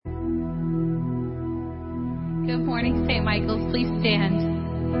Good morning, St. Michaels. Please stand.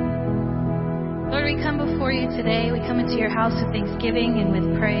 Lord, we come before you today. We come into your house with thanksgiving and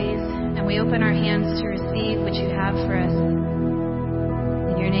with praise, and we open our hands to receive what you have for us.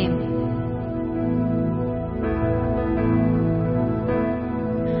 In your name.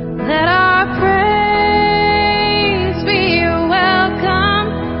 Let our praise be your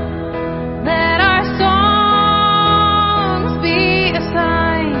welcome. Let our songs be a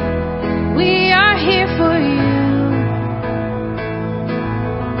sign. We are here for you.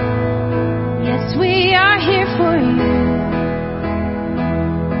 Yes, we are here for you.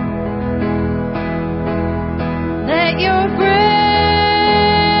 Let your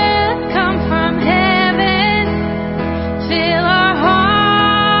breath come from heaven. Fill our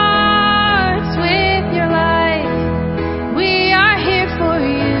hearts with your light. We are here for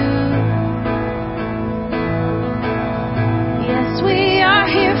you. Yes, we are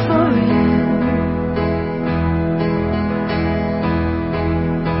here for you.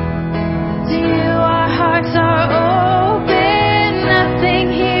 To you our hearts are open.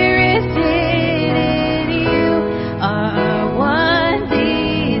 Nothing here is hidden. You are our one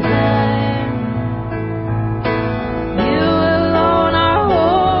desire. You alone are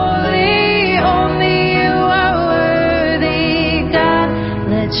holy. Only you are worthy, God.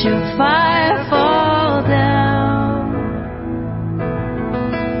 Let your fire fall down.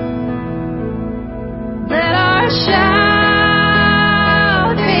 Let our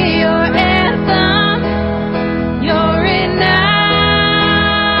shout be your anthem. Your renown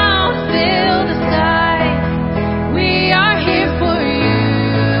fill the sky. We are here for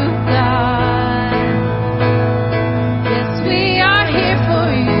you, God. Yes, we are here for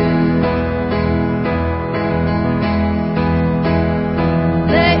you.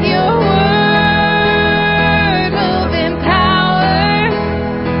 Let your word move in power.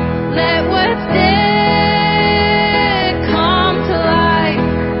 Let what's dead come to life.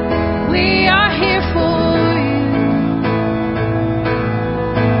 We are here for you.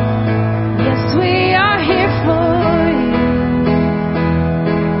 Yes, we are here for you.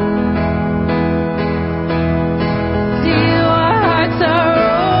 To you our hearts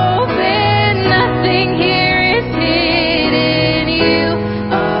are open. Nothing here is hidden. You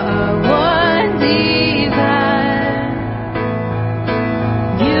are our one desire.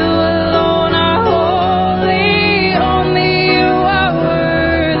 You alone are holy. Only you are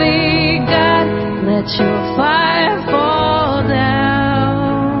worthy, God. Let your fire fall down.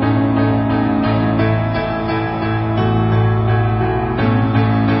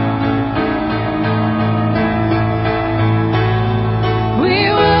 We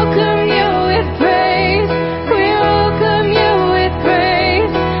welcome you with praise. We welcome you with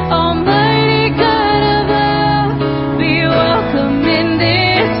praise. Almighty God of love, be welcome in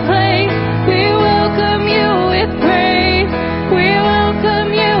this place. We welcome you with praise. We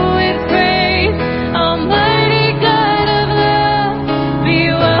welcome you with praise. Almighty God of love, be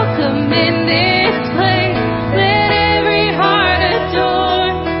welcome in this place. Let every heart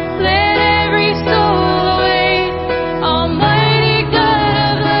adore. Let every soul await. Almighty God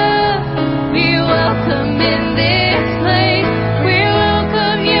of love, be welcome in this place. We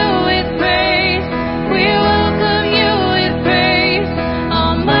welcome you with praise. We welcome you with praise.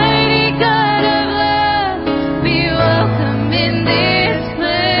 Almighty God of love, be welcome in this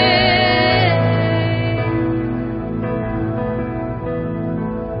place.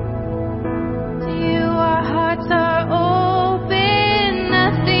 To you our hearts are open.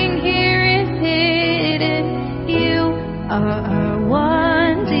 Nothing here is hidden. You are our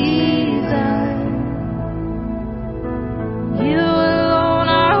one desire. You alone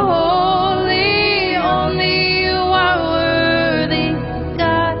are holy. Only you are worthy,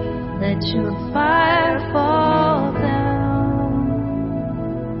 God. Let your fire fall down.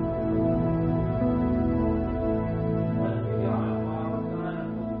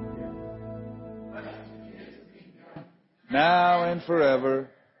 now and forever.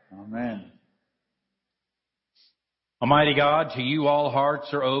 Amen. Almighty God, to you all hearts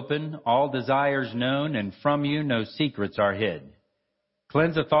are open, all desires known, and from you no secrets are hid.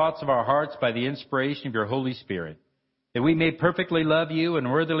 Cleanse the thoughts of our hearts by the inspiration of your Holy Spirit, that we may perfectly love you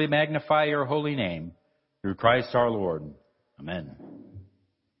and worthily magnify your holy name. Through Christ our Lord. Amen.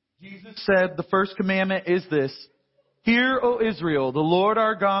 Jesus said, the first commandment is this: Hear, O Israel, the Lord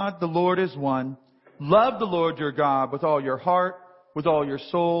our God, the Lord is one. Love the Lord your God with all your heart, with all your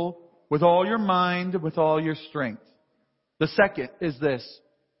soul, with all your mind, with all your strength. The second is this: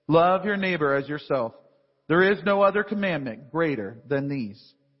 love your neighbor as yourself. There is no other commandment greater than these.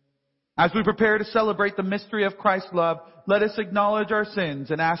 As we prepare to celebrate the mystery of Christ's love, let us acknowledge our sins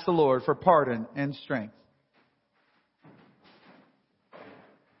and ask the Lord for pardon and strength.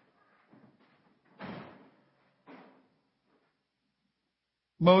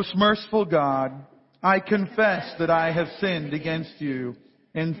 Most merciful God, I confess that I have sinned against you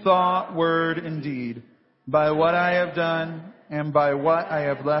in thought, word, and deed, by what I have done and by what I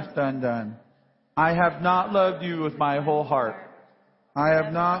have left undone. I have not loved you with my whole heart. I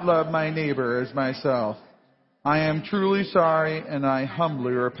have not loved my neighbor as myself. I am truly sorry, and I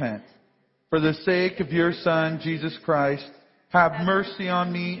humbly repent. For the sake of your Son, Jesus Christ, have mercy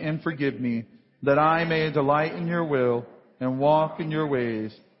on me and forgive me, that I may delight in your will and walk in your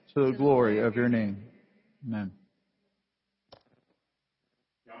ways to the glory of your name. Amen.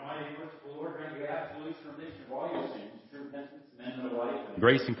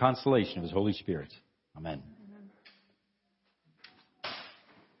 Grace and consolation of His Holy Spirit. Amen.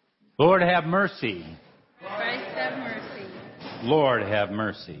 Lord, have mercy. Christ have mercy. Lord, have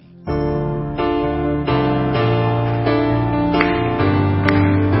mercy.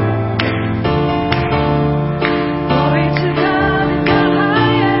 Glory to God in the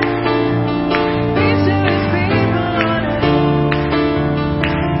highest. Peace to His people on earth.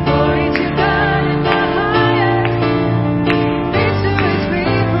 Glory to God in the highest. Peace to His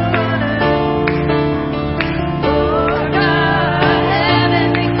people on earth. Lord God,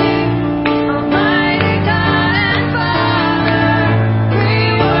 heavenly King, Almighty God and Father, we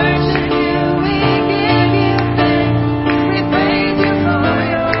worship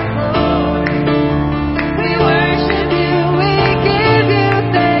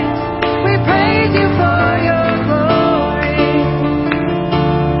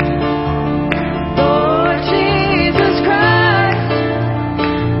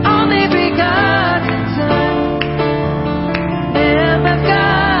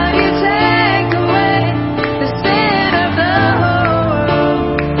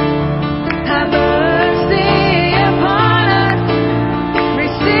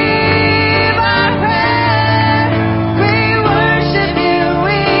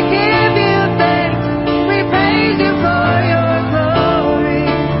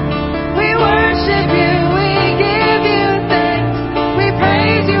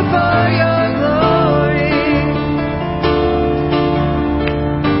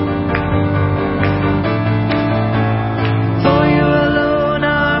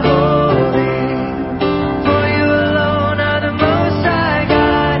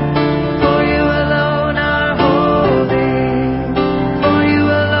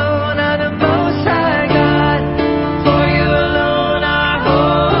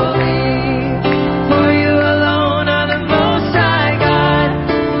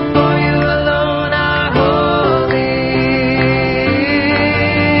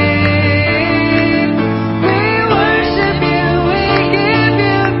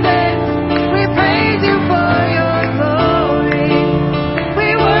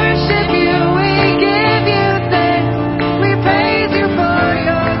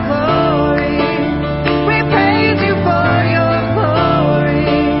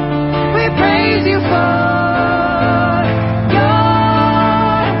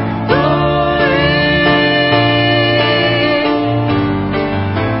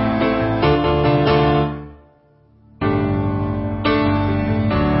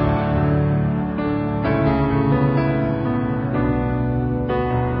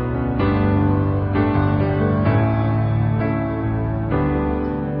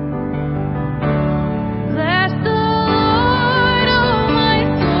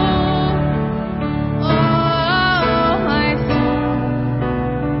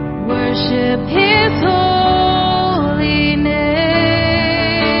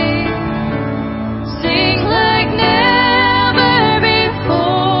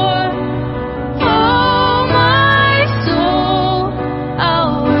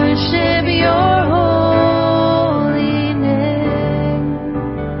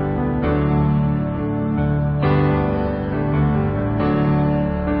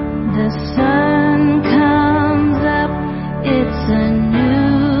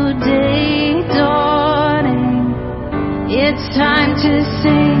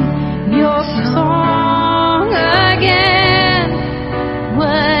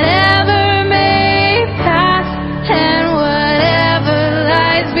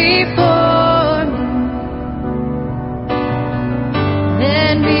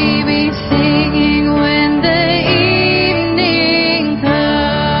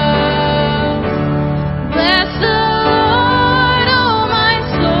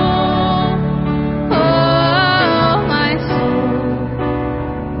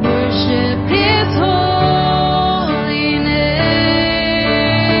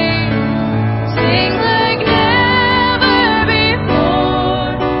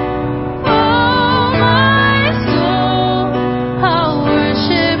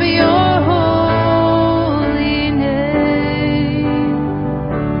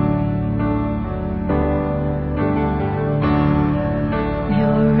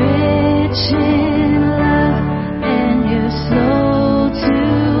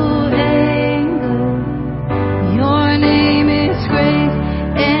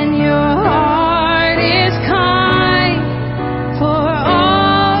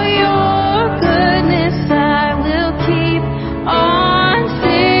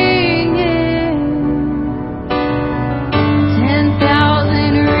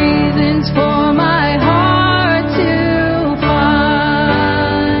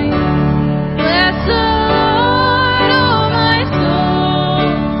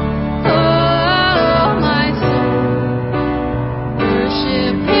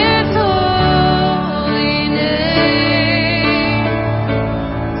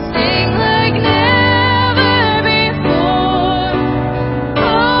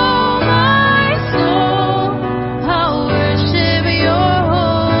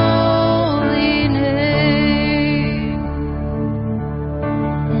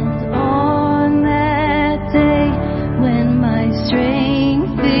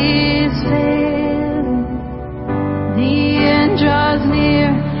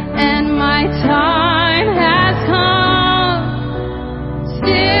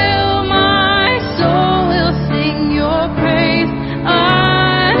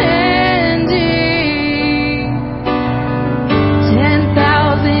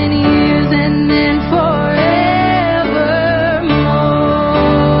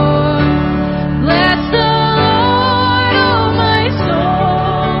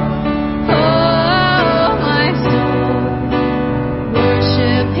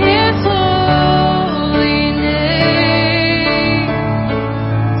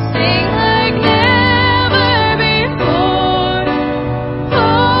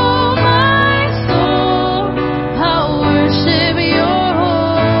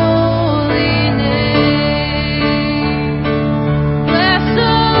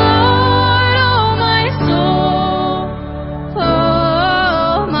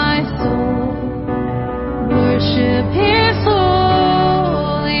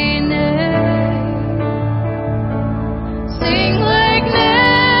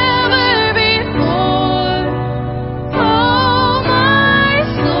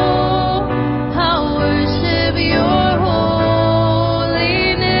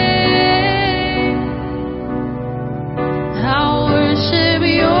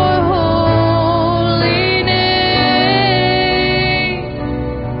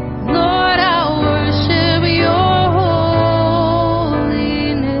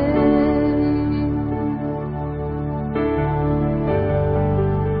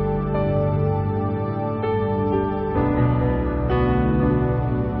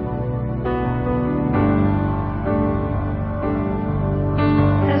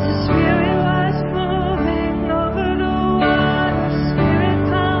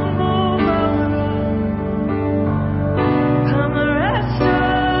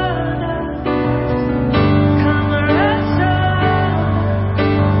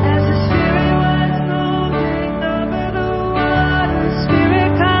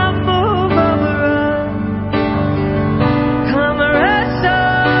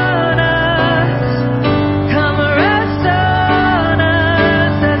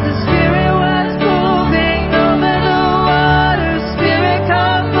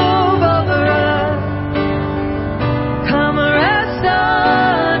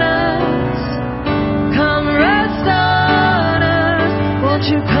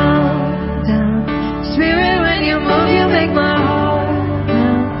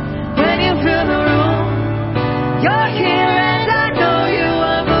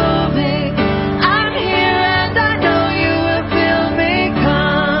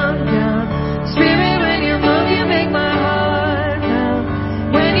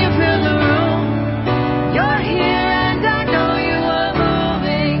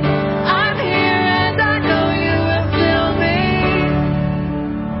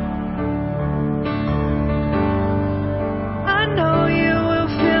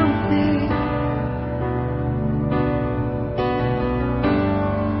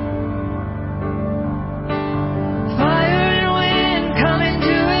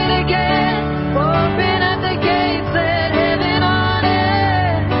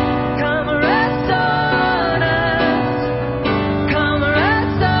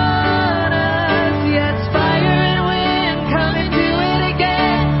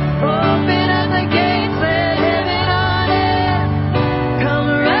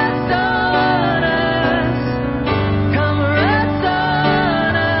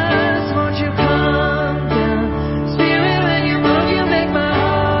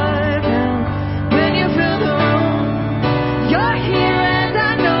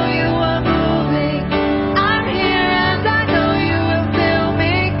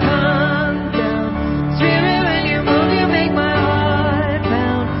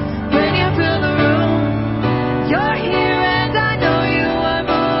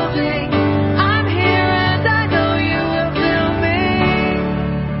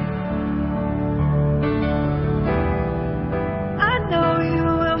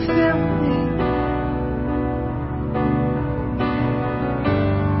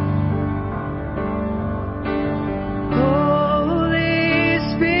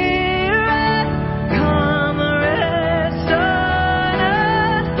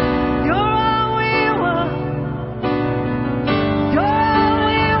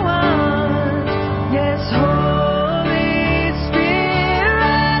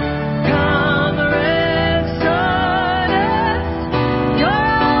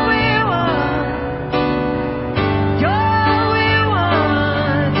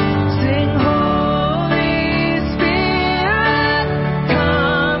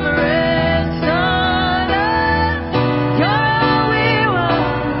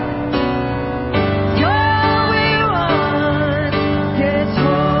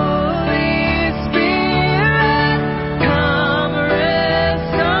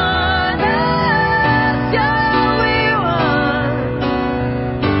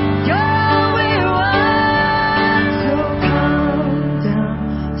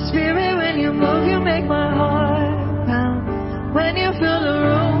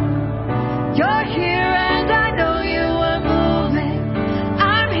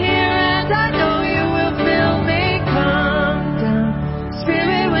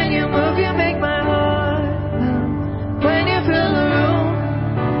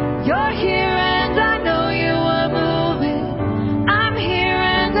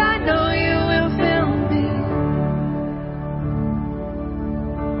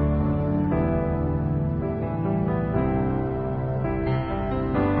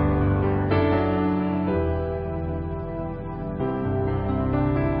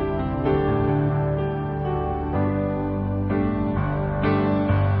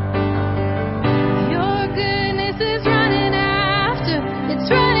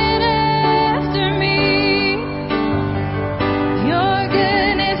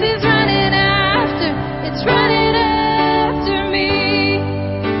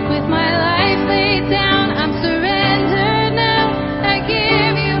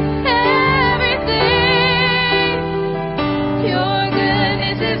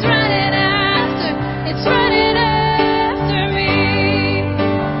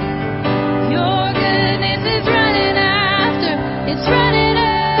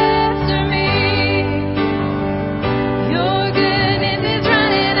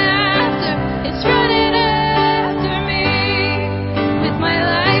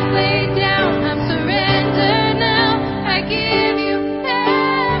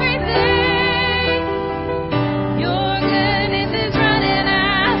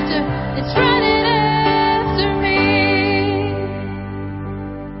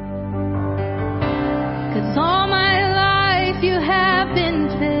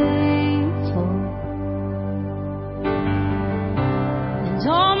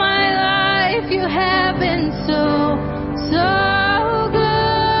all my life you have been so, so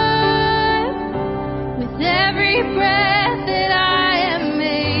good. With every breath that I am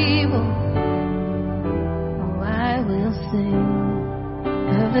able, oh, I will sing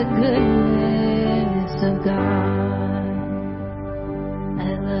of the goodness of God.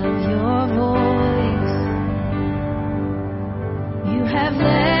 I love your voice. You have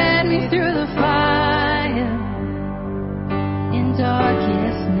led me through the fire in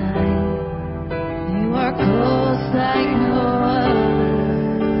darkest night. You are close like no other.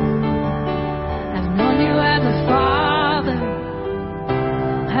 I've known you as a father.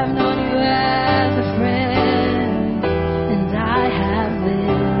 I've known you as a friend. And I have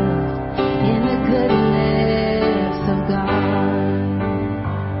lived in the goodness of God.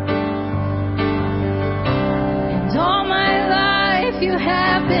 And all my life you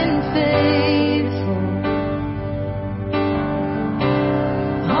have been faithful.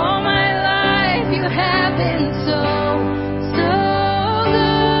 All my life you have been so, so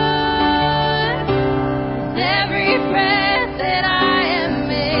good. With every breath that I am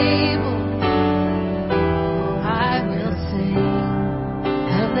able, oh, I will sing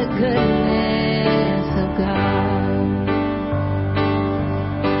of the goodness of God.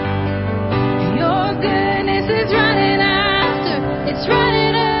 Your goodness is running after, it's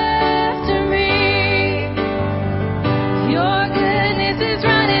running after me. Your goodness is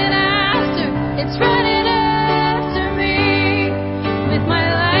running after, it's running after me. With my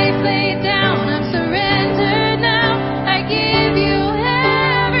life laid down, I'm surrendered now. I give you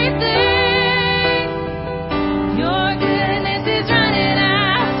everything. Your goodness is running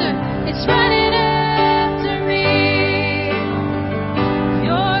after, it's running after me.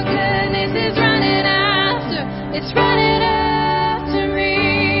 Your goodness is running after, it's running after me.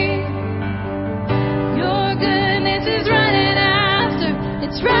 Your goodness is running after,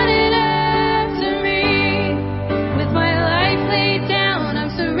 it's running after me. With my life laid down, I'm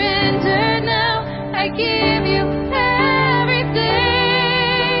surrendered now. I give you everything.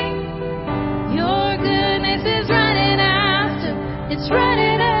 Your goodness is running after, it's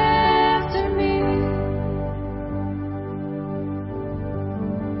running after me.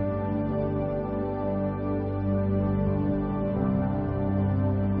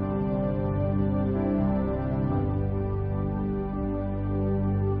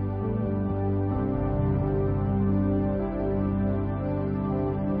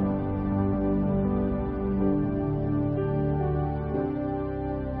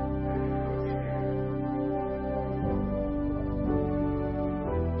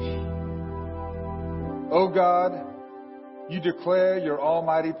 O God, you declare your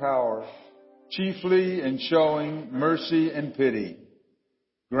almighty power, chiefly in showing mercy and pity.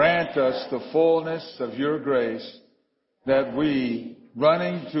 Grant us the fullness of your grace, that we,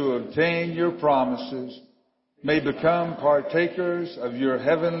 running to obtain your promises, may become partakers of your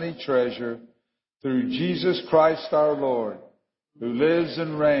heavenly treasure through Jesus Christ our Lord, who lives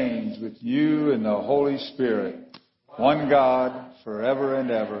and reigns with you in the Holy Spirit, one God, forever and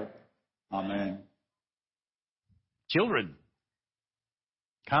ever. Amen. Children,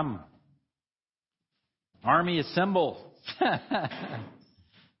 come. Army assemble.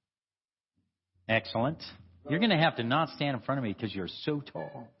 Excellent. You're going to have to not stand in front of me because you're so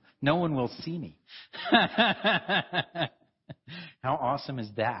tall. No one will see me. How awesome is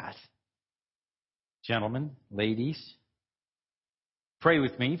that? Gentlemen, ladies, pray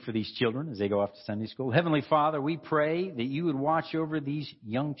with me for these children as they go off to Sunday school. Heavenly Father, we pray that you would watch over these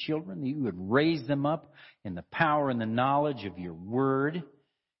young children, that you would raise them up in the power and the knowledge of your word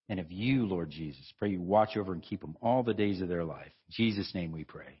and of you, Lord Jesus. Pray you watch over and keep them all the days of their life. In Jesus' name we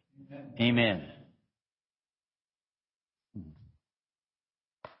pray. Amen.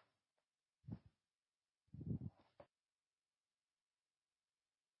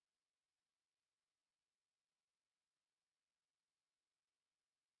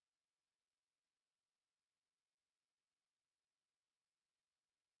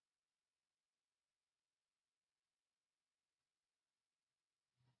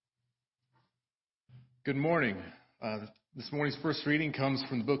 Good morning. This morning's first reading comes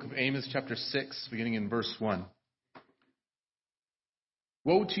from the book of Amos, chapter 6, beginning in verse 1.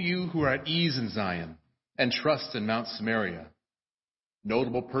 Woe to you who are at ease in Zion and trust in Mount Samaria,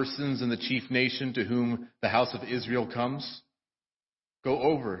 notable persons in the chief nation to whom the house of Israel comes. Go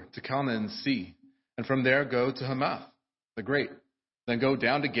over to Calneh and see, and from there go to Hamath, the great. Then go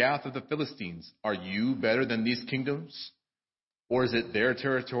down to Gath of the Philistines. Are you better than these kingdoms? Or is it their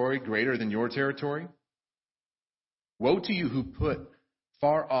territory greater than your territory? Woe to you who put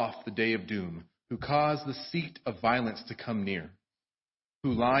far off the day of doom, who cause the seat of violence to come near.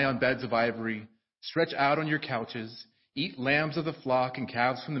 who lie on beds of ivory, stretch out on your couches, eat lambs of the flock and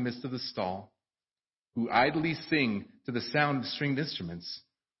calves from the midst of the stall, who idly sing to the sound of stringed instruments,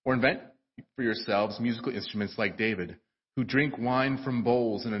 or invent for yourselves musical instruments like David, who drink wine from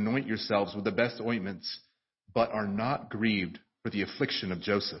bowls and anoint yourselves with the best ointments, but are not grieved for the affliction of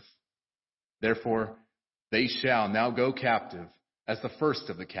Joseph. Therefore, they shall now go captive as the first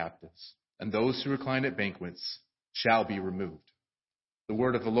of the captives, and those who recline at banquets shall be removed. The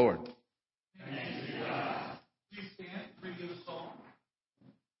word of the Lord. Thanks be to God. Please stand, read the psalm.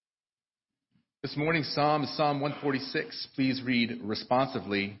 This morning's psalm is Psalm 146. Please read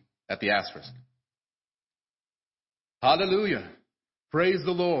responsively at the asterisk. Hallelujah. Praise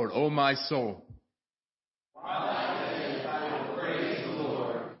the Lord, O my soul. While I live, I will praise the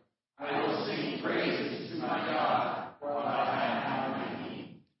Lord. I will sing praises to my God while I am on my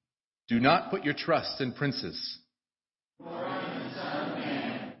knees. Do not put your trust in princes, Nor in the Son of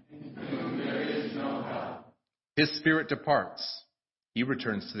Man, in whom there is no help. His spirit departs. He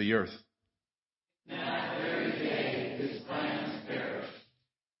returns to the earth. That very day his plans perish.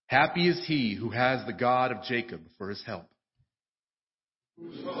 Happy is he who has the God of Jacob for his help,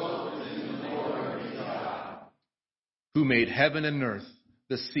 Whose hope is in the Lord his God. who made heaven and earth,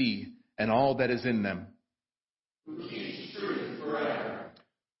 the sea, and all that is in them, Who keeps truth forever.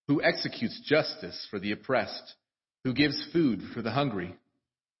 who executes justice for the oppressed, who gives food for the hungry.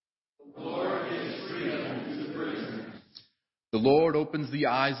 The Lord gives freedom to the prisoners. The Lord opens the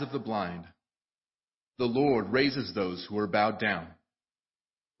eyes of the blind. The Lord raises those who are bowed down.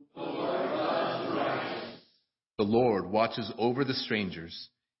 The Lord loves the righteous. The Lord watches over the strangers.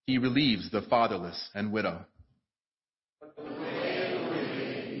 He relieves the fatherless and widow. But the way of the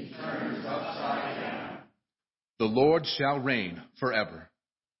wicked he turns upside down. The Lord shall reign forever.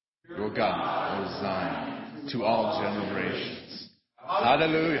 Your God, O Zion, to all generations.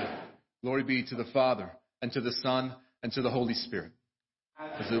 Hallelujah. Glory be to the Father, and to the Son, and to the Holy Spirit.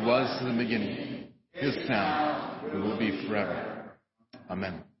 As it was in the beginning, is now, and will be forever.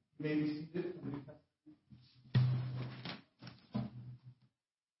 Amen.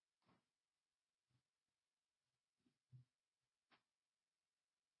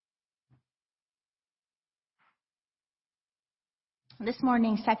 This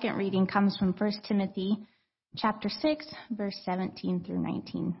morning's second reading comes from 1 Timothy chapter 6, verse 17 through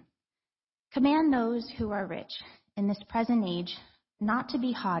 19. Command those who are rich in this present age not to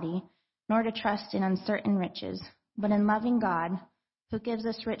be haughty, nor to trust in uncertain riches, but in loving God, who gives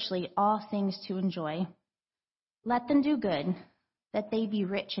us richly all things to enjoy. Let them do good, that they be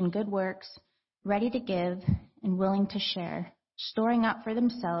rich in good works, ready to give and willing to share, storing up for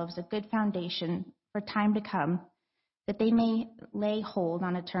themselves a good foundation for time to come, that they may lay hold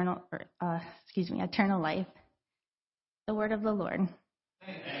on eternal life. The word of the Lord.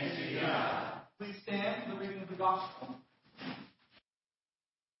 Thanks be to God. Please stand for the reading of the gospel.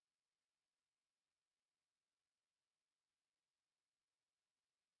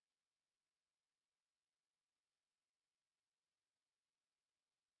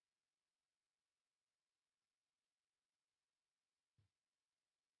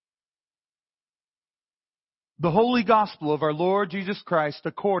 The Holy Gospel of our Lord Jesus Christ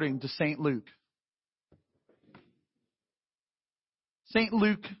according to St. Luke. St.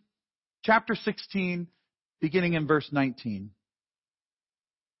 Luke, chapter 16, beginning in verse 19.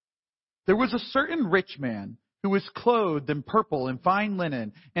 There was a certain rich man who was clothed in purple and fine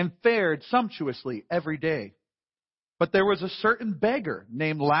linen and fared sumptuously every day. But there was a certain beggar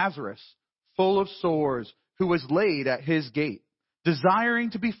named Lazarus, full of sores, who was laid at his gate,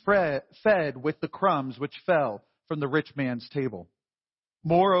 desiring to be fed with the crumbs which fell from the rich man's table.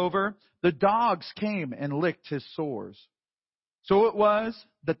 Moreover, the dogs came and licked his sores. So it was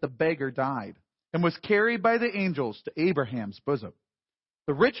that the beggar died and was carried by the angels to Abraham's bosom.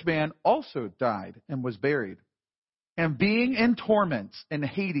 The rich man also died and was buried. And being in torments in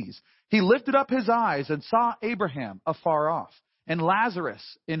Hades, he lifted up his eyes and saw Abraham afar off and Lazarus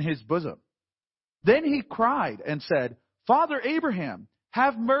in his bosom. Then he cried and said, Father Abraham,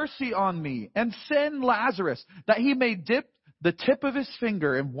 have mercy on me and send Lazarus that he may dip the tip of his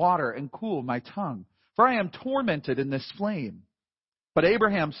finger in water and cool my tongue, for I am tormented in this flame. But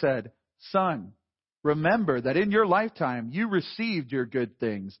Abraham said, Son, remember that in your lifetime you received your good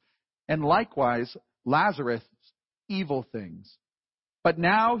things, and likewise Lazarus evil things. But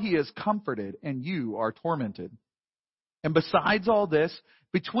now he is comforted, and you are tormented. And besides all this,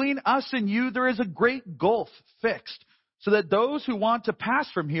 between us and you there is a great gulf fixed, so that those who want to pass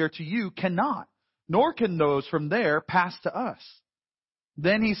from here to you cannot, nor can those from there pass to us.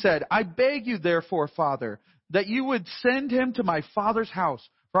 Then he said, I beg you therefore, Father, that you would send him to my father's house,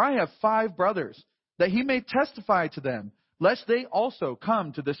 for I have 5 brothers, that he may testify to them, lest they also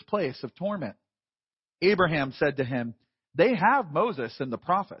come to this place of torment. Abraham said to him, they have Moses and the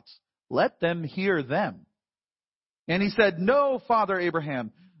prophets. Let them hear them. And he said, no, Father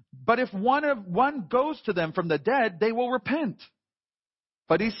Abraham, but if one goes to them from the dead, they will repent.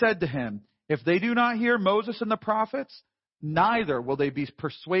 But he said to him, if they do not hear Moses and the prophets, neither will they be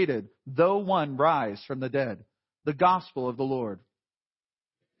persuaded, though one rise from the dead. The gospel of the Lord.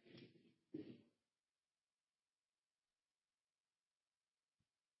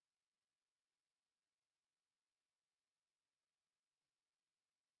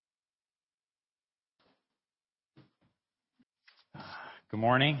 Good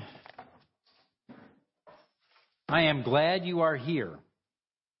morning. I am glad you are here.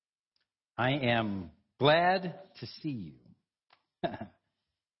 I am glad to see you.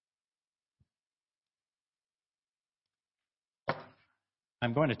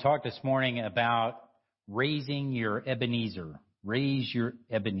 I'm going to talk this morning about raising your Ebenezer. Raise your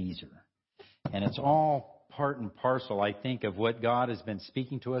Ebenezer. And it's all part and parcel, I think, of what God has been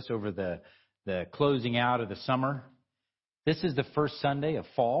speaking to us over the closing out of the summer. This is the first Sunday of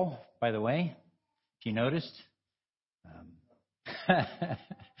fall, by the way, if you noticed. Got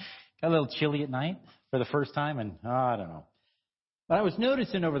a little chilly at night for the first time, and I don't know. But I was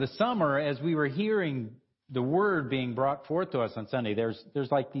noticing over the summer, as we were hearing the word being brought forth to us on Sunday, there's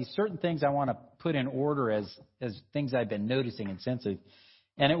like these certain things I want to put in order as things I've been noticing and sensing.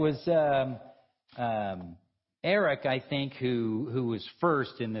 And it was Eric, I think, who was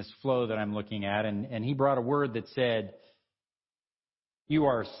first in this flow that I'm looking at, and he brought a word that said, you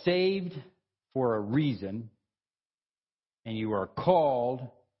are saved for a reason, and you are called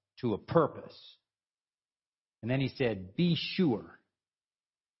to a purpose. And then he said, be sure.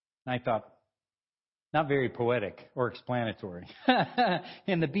 And I thought, not very poetic or explanatory.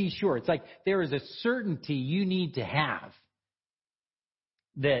 And the be sure, it's like there is a certainty you need to have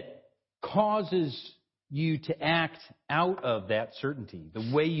that causes you to act out of that certainty.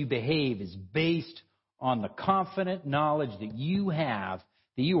 The way you behave is based on the confident knowledge that you have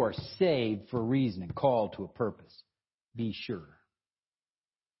that you are saved for a reason and called to a purpose. Be sure.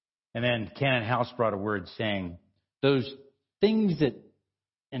 And then Canon House brought a word saying, those things that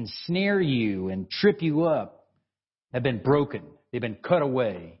ensnare you and trip you up have been broken. They've been cut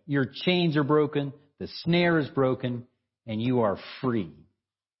away. Your chains are broken, the snare is broken, and you are free.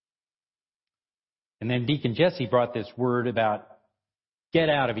 And then Deacon Jesse brought this word about get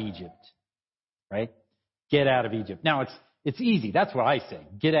out of Egypt, right? Get out of Egypt. Now, it's easy. That's what I say.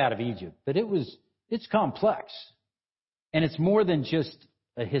 Get out of Egypt. But it's complex. And it's more than just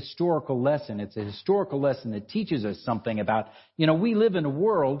a historical lesson. It's a historical lesson that teaches us something about, we live in a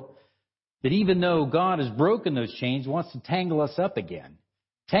world that even though God has broken those chains, wants to tangle us up again.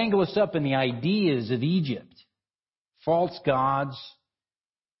 Tangle us up in the ideas of Egypt. False gods,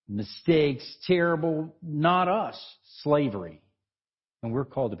 mistakes, terrible, not us, slavery. And we're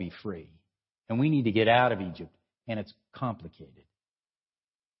called to be free. And we need to get out of Egypt. And it's complicated.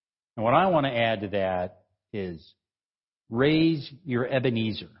 And what I want to add to that is raise your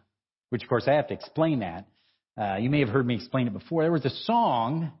Ebenezer, which, of course, I have to explain that. You may have heard me explain it before. There was a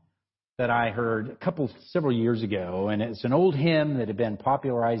song that I heard several years ago, and it's an old hymn that had been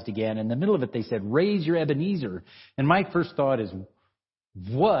popularized again. In the middle of it, they said, raise your Ebenezer. And my first thought is,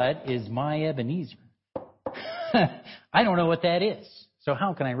 what is my Ebenezer? I don't know what that is. So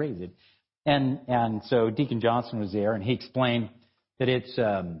how can I raise it? And so Deacon Johnson was there, and he explained that it's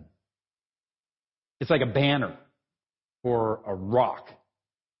like a banner or a rock.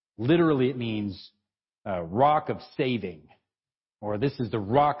 Literally, it means rock of saving, or this is the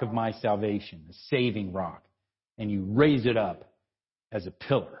rock of my salvation, the saving rock. And you raise it up as a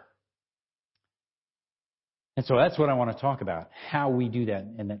pillar. And so that's what I want to talk about, how we do that.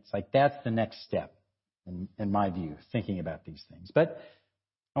 And it's like that's the next step, in my view, thinking about these things. But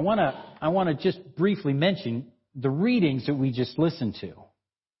I want to just briefly mention the readings that we just listened to,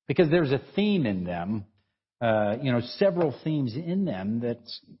 because there's a theme in them, several themes in them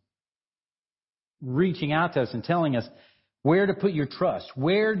that's reaching out to us and telling us where to put your trust.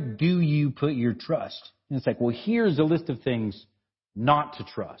 Where do you put your trust? And it's like, well, here's a list of things not to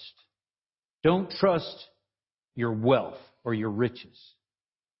trust. Don't trust your wealth or your riches.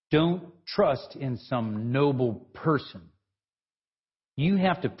 Don't trust in some noble person. You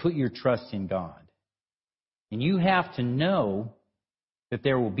have to put your trust in God. And you have to know that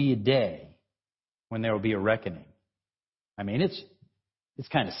there will be a day when there will be a reckoning. I mean, it's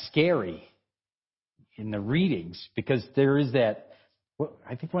kind of scary in the readings, because there is that,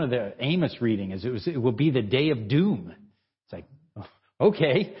 I think one of the Amos reading is it will be the day of doom. It's like,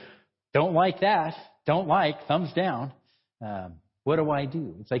 okay, don't like that. Don't like, thumbs down. What do I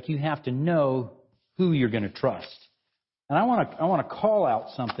do? It's like you have to know who you're going to trust. And I want to call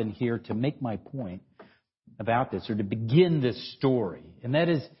out something here to make my point about this, or to begin this story. And that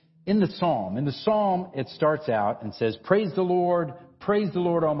is in the Psalm. In the Psalm, it starts out and says, praise the Lord,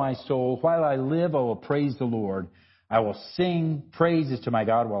 all my soul. While I live, I will praise the Lord. I will sing praises to my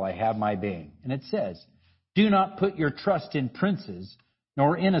God while I have my being. And it says, do not put your trust in princes,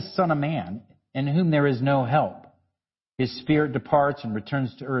 nor in a son of man, in whom there is no help. His spirit departs and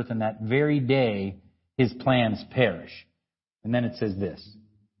returns to earth, and that very day his plans perish. And then it says this,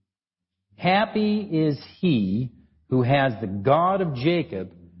 happy is he who has the God of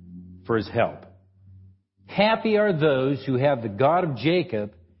Jacob for his help. Happy are those who have the God of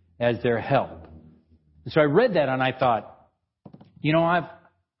Jacob as their help. And so I read that and I thought,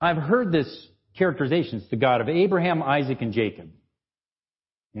 I've heard this characterization. It's the God of Abraham, Isaac, and Jacob.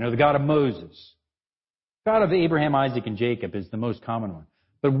 The God of Moses. God of Abraham, Isaac, and Jacob is the most common one.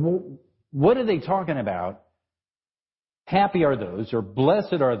 But what are they talking about? Happy are those, or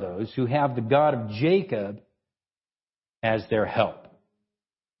blessed are those, who have the God of Jacob as their help.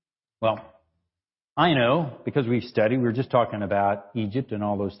 Well, I know, because we've studied, we were just talking about Egypt and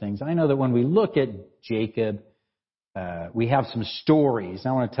all those things. I know that when we look at Jacob, we have some stories.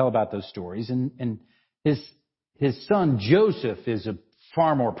 I want to tell about those stories. And his son Joseph is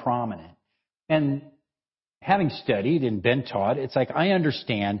far more prominent. And having studied and been taught, it's like I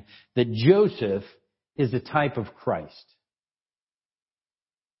understand that Joseph is a type of Christ.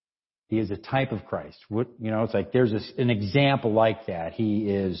 He is a type of Christ. It's like there's an example like that. He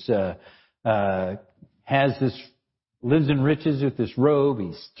is lives in riches with this robe.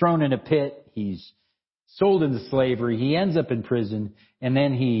 He's thrown in a pit. He's sold into slavery. He ends up in prison, and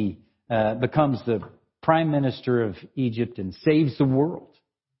then he becomes the prime minister of Egypt and saves the world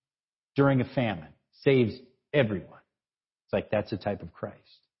during a famine. Saves everyone. It's like that's a type of Christ.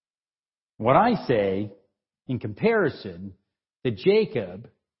 What I say, in comparison, that Jacob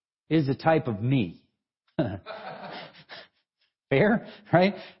is a type of me. Fair,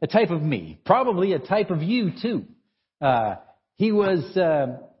 right? A type of me. Probably a type of you too. He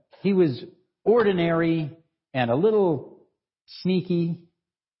was ordinary and a little sneaky.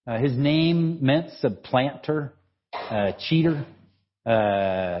 His name meant supplanter, cheater,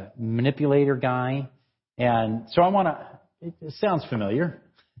 manipulator guy. And so it sounds familiar.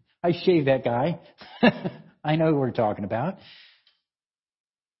 I shaved that guy. I know who we're talking about.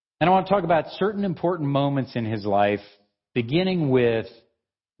 And I want to talk about certain important moments in his life, beginning with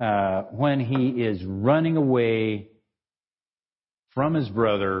when he is running away from his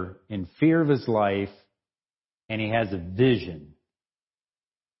brother in fear of his life, and he has a vision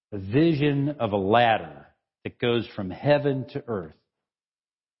of a ladder that goes from heaven to earth.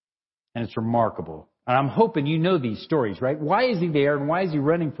 And it's remarkable. And I'm hoping you know these stories, right? Why is he there and why is he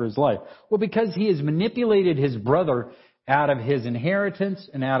running for his life? Well, because he has manipulated his brother out of his inheritance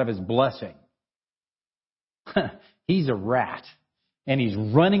and out of his blessing. He's a rat. And he's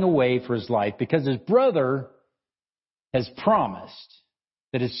running away for his life because his brother has promised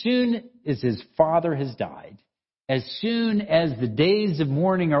that as soon as his father has died, as soon as the days of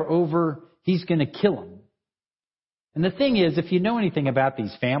mourning are over, he's going to kill him. And the thing is, if you know anything about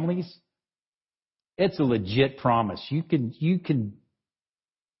these families, it's a legit promise. You can,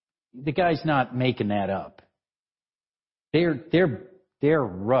 the guy's not making that up. They're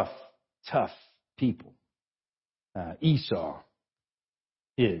rough, tough people. Esau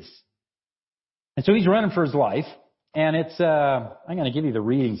is. And so he's running for his life. And it's, I'm going to give you the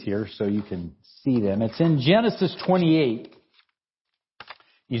readings here so you can see them. It's in Genesis 28.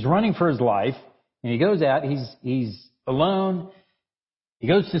 He's running for his life. And he goes out. He's alone. He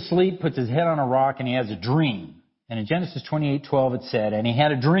goes to sleep, puts his head on a rock, and he has a dream. And in Genesis 28:12 it said, and he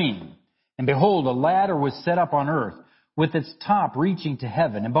had a dream. And behold, a ladder was set up on earth, with its top reaching to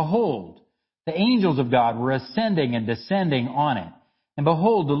heaven. And behold, the angels of God were ascending and descending on it. And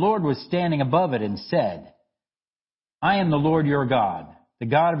behold, the Lord was standing above it and said, I am the Lord your God, the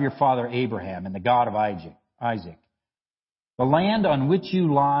God of your father Abraham, and the God of Isaac. The land on which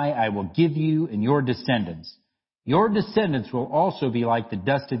you lie I will give you and your descendants. Your descendants will also be like the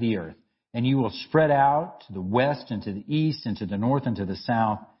dust of the earth, and you will spread out to the west and to the east and to the north and to the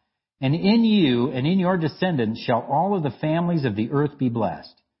south. And in you and in your descendants shall all of the families of the earth be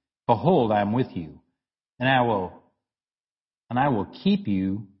blessed. Behold, I am with you, and I will keep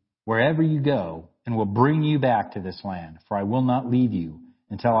you wherever you go, and will bring you back to this land, for I will not leave you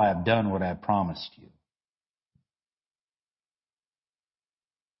until I have done what I have promised you.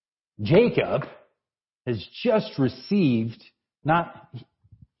 Jacob has just received,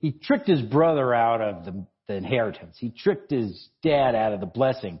 he tricked his brother out of the inheritance. He tricked his dad out of the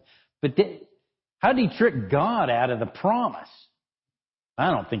blessing. But how did he trick God out of the promise?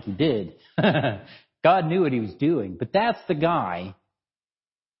 I don't think he did. God knew what he was doing. But that's the guy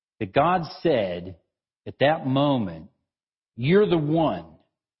that God said at that moment, you're the one.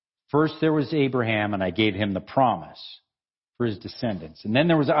 First there was Abraham, and I gave him the promise for his descendants. And then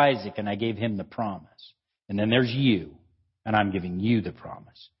there was Isaac, and I gave him the promise. And then there's you, and I'm giving you the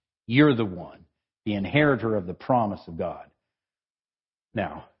promise. You're the one, the inheritor of the promise of God.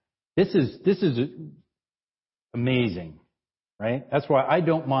 Now, this is amazing, right? That's why I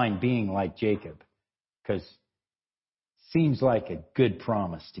don't mind being like Jacob, because it seems like a good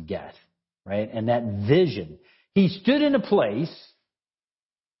promise to get, right? And that vision. He stood in a place,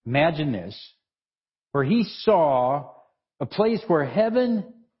 imagine this, where he saw a place where heaven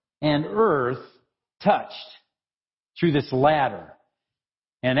and earth touched through this ladder.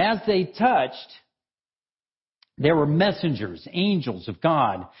 And as they touched, there were messengers, angels of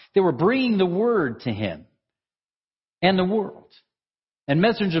God. They were bringing the word to him and the world. And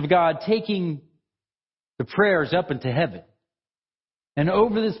messengers of God taking the prayers up into heaven. And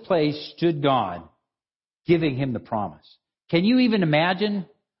over this place stood God, giving him the promise. Can you even imagine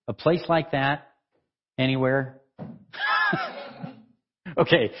a place like that anywhere?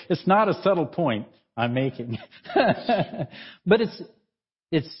 Okay, it's not a subtle point I'm making. But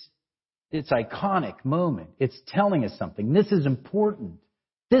it's iconic moment. It's telling us something. This is important.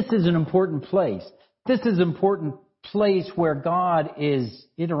 This is an important place. This is an important place where God is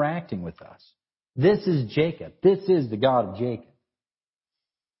interacting with us. This is Jacob. This is the God of Jacob.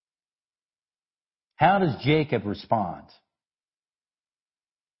 How does Jacob respond?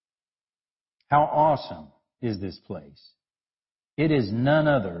 How awesome is this place? It is none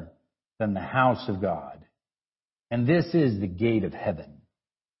other than the house of God. And this is the gate of heaven.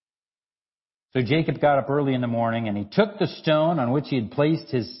 So Jacob got up early in the morning and he took the stone on which he had placed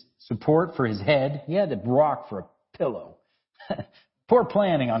his support for his head. He had the rock for a pillow. Poor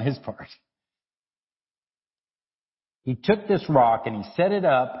planning on his part. He took this rock and he set it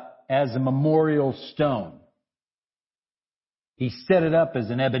up as a memorial stone. He set it up as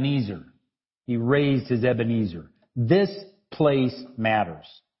an Ebenezer. He raised his Ebenezer. This place matters.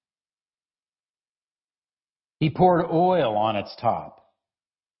 He poured oil on its top.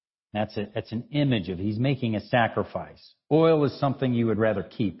 That's an image of he's making a sacrifice. Oil is something you would rather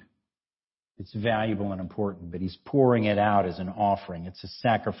keep. It's valuable and important, but he's pouring it out as an offering. It's a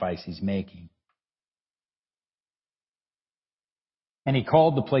sacrifice he's making. And he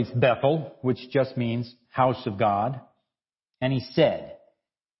called the place Bethel, which just means house of God. And he said,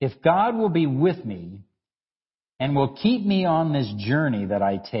 if God will be with me and will keep me on this journey that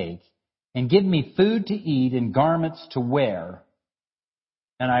I take and give me food to eat and garments to wear,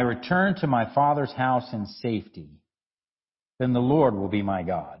 and I return to my father's house in safety, then the Lord will be my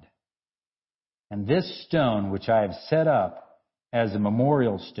God. And this stone which I have set up as a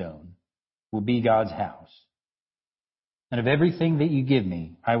memorial stone will be God's house. And of everything that you give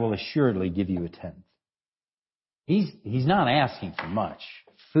me, I will assuredly give you a tenth. He's not asking for much.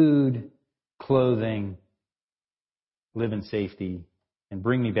 Food, clothing, live in safety, and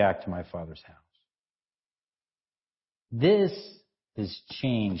bring me back to my father's house. This has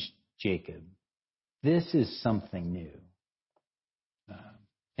changed Jacob. This is something new.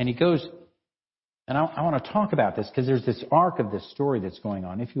 And he goes, and I want to talk about this because there's this arc of this story that's going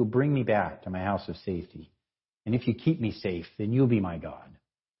on. If you'll bring me back to my house of safety, and if you keep me safe, then you'll be my God.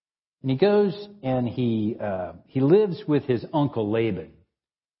 And he goes and he lives with his uncle Laban.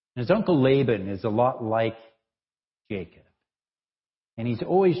 And his uncle Laban is a lot like Jacob. And he's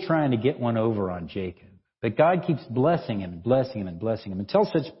always trying to get one over on Jacob. But God keeps blessing him and blessing him and blessing him until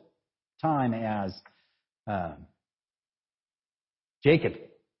such time as Jacob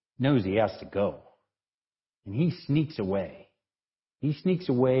knows he has to go. And he sneaks away. He sneaks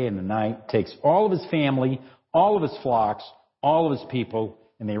away in the night, takes all of his family, all of his flocks, all of his people,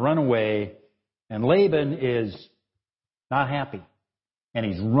 and they run away. And Laban is not happy. And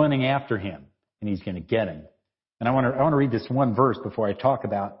he's running after him. And he's going to get him. And I want to read this one verse before I talk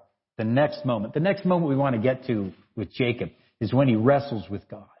about the next moment. The next moment we want to get to with Jacob is when he wrestles with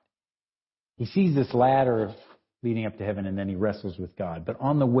God. He sees this ladder leading up to heaven, and then he wrestles with God. But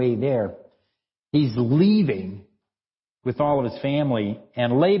on the way there, he's leaving with all of his family,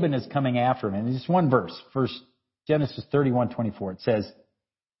 and Laban is coming after him. And just one verse, Genesis 31:24, it says,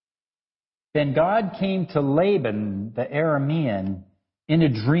 then God came to Laban the Aramean in a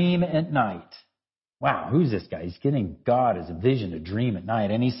dream at night wow, who's this guy? He's getting God as a vision, a dream at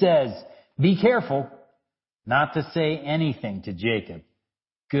night. And he says, be careful not to say anything to Jacob,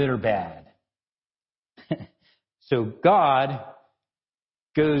 good or bad. So God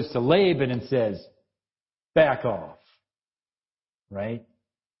goes to Laban and says, back off. Right?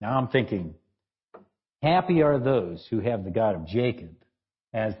 Now I'm thinking, happy are those who have the God of Jacob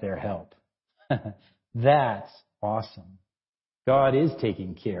as their help. That's awesome. God is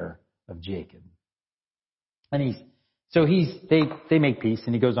taking care of Jacob. And they make peace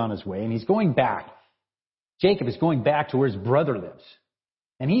and he goes on his way and he's going back. Jacob is going back to where his brother lives.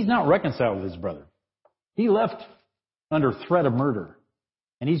 And he's not reconciled with his brother. He left under threat of murder.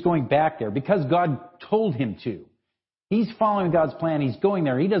 And he's going back there because God told him to. He's following God's plan. He's going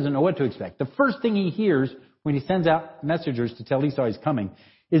there. He doesn't know what to expect. The first thing he hears when he sends out messengers to tell Esau he's coming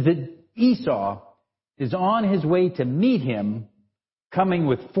is that Esau is on his way to meet him, coming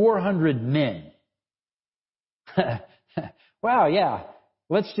with 400 men. Wow, yeah.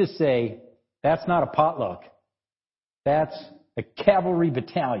 Let's just say that's not a potluck. That's a cavalry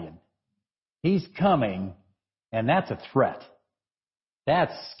battalion. He's coming, and that's a threat.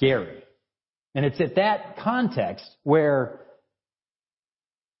 That's scary. And it's at that context where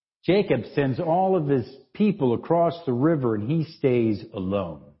Jacob sends all of his people across the river and he stays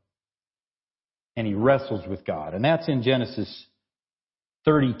alone. And he wrestles with God. And that's in Genesis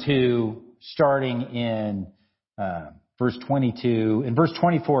 32, starting in verse 22. In verse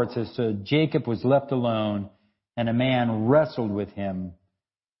 24 it says, so Jacob was left alone and a man wrestled with him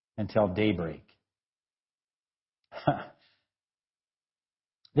until daybreak.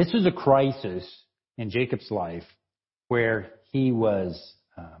 This was a crisis in Jacob's life where he was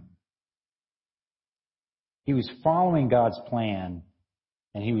following God's plan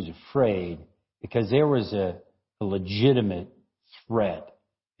and he was afraid because there was a legitimate threat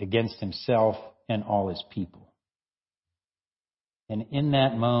against himself and all his people. And in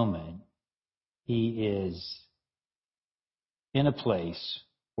that moment, he is in a place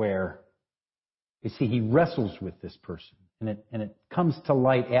where, you see, he wrestles with this person. And it comes to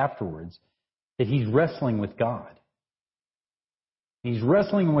light afterwards that he's wrestling with God. He's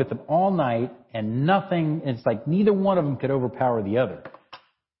wrestling with him all night and nothing, it's like neither one of them could overpower the other.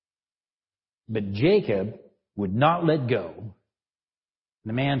 But Jacob would not let go. And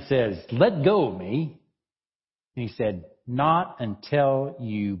the man says, let go of me. And he said, not until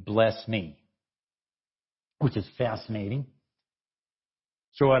you bless me. Which is fascinating.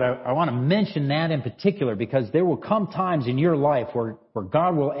 So I want to mention that in particular because there will come times in your life where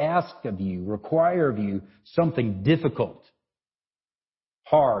God will ask of you, require of you something difficult,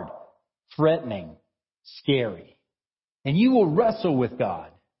 hard, threatening, scary. And you will wrestle with God.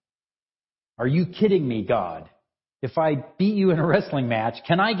 Are you kidding me, God? If I beat you in a wrestling match,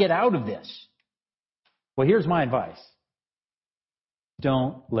 can I get out of this? Well, here's my advice.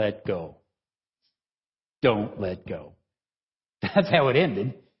 Don't let go. Don't let go. That's how it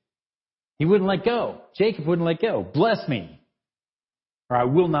ended. He wouldn't let go. Jacob wouldn't let go. Bless me, or I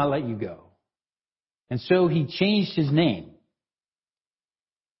will not let you go. And so he changed his name.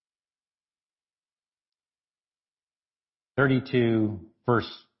 32, verse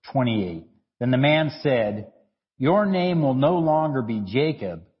 28. Then the man said, your name will no longer be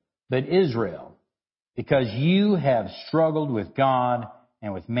Jacob, but Israel, because you have struggled with God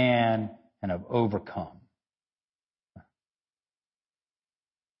and with man and have overcome.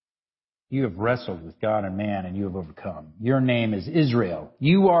 You have wrestled with God and man, and you have overcome. Your name is Israel.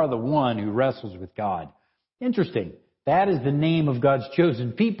 You are the one who wrestles with God. Interesting. That is the name of God's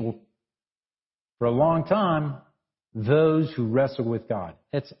chosen people. For a long time, those who wrestle with God.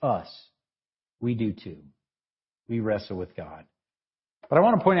 It's us. We do too. We wrestle with God. But I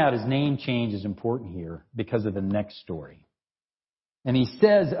want to point out his name change is important here because of the next story. And he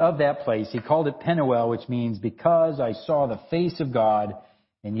says of that place, he called it Penuel, which means because I saw the face of God,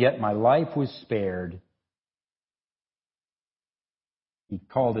 and yet my life was spared. He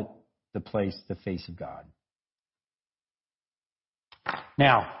called it the place, the face of God.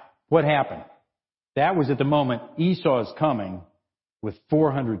 Now, what happened? That was at the moment Esau is coming with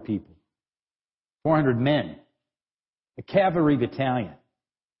 400 people. 400 men. A cavalry battalion.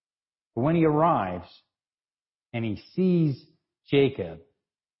 But when he arrives and he sees Jacob,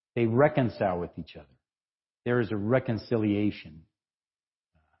 they reconcile with each other. There is a reconciliation.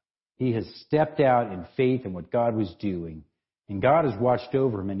 He has stepped out in faith in what God was doing, and God has watched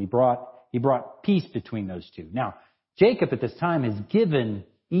over him, and he brought peace between those two. Now, Jacob at this time has given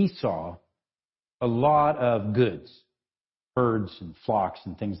Esau a lot of goods, herds and flocks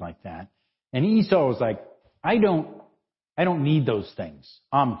and things like that. And Esau was like, I don't need those things.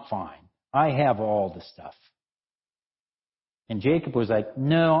 I'm fine. I have all the stuff. And Jacob was like,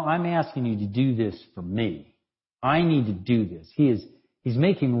 no, I'm asking you to do this for me. I need to do this. He's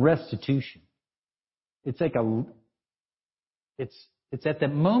making restitution. It's like it's at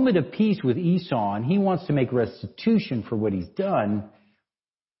that moment of peace with Esau, and he wants to make restitution for what he's done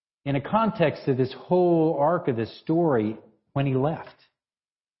in a context of this whole arc of this story when he left.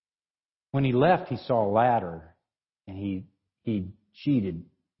 When he left, he saw a ladder, and he cheated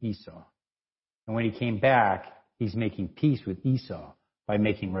Esau. And when he came back, he's making peace with Esau by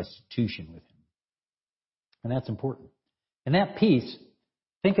making restitution with him. And that's important. And that peace,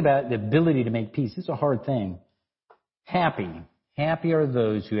 think about the ability to make peace. It's a hard thing. Happy are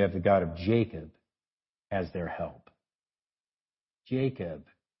those who have the God of Jacob as their help. Jacob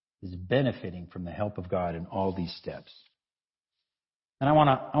is benefiting from the help of God in all these steps. And I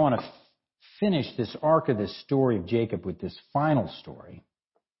want to finish this arc of this story of Jacob with this final story.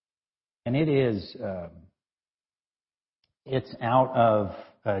 And it is, it's out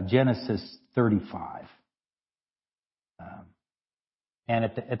of Genesis 35. And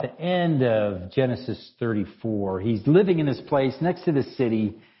at the end of Genesis 34, he's living in this place next to the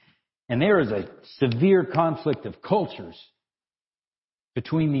city, and there is a severe conflict of cultures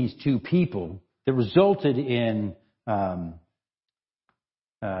between these two people that resulted in,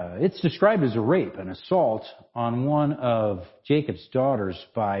 it's described as a rape, an assault on one of Jacob's daughters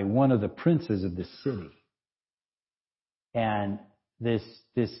by one of the princes of the city. And this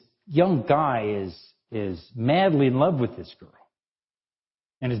young guy is madly in love with this girl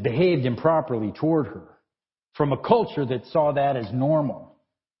and has behaved improperly toward her from a culture that saw that as normal.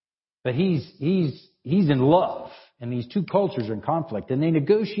 But he's in love, and these two cultures are in conflict, and they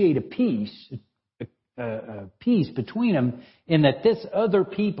negotiate a peace between them in that this other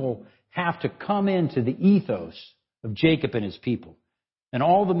people have to come into the ethos of Jacob and his people. And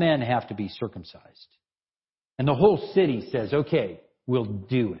all the men have to be circumcised. And the whole city says, okay, we'll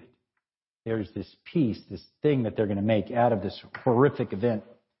do it. There's this peace, this thing that they're going to make out of this horrific event.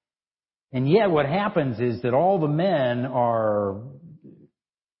 And yet what happens is that all the men are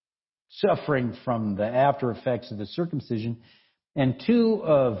suffering from the after effects of the circumcision, and two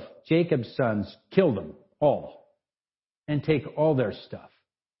of Jacob's sons killed them all and take all their stuff.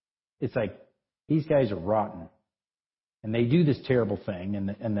 It's like, these guys are rotten. And they do this terrible thing,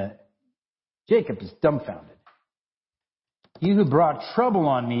 and Jacob is dumbfounded. You who brought trouble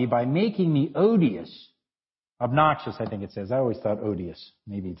on me by making me odious, obnoxious, I think it says. I always thought odious.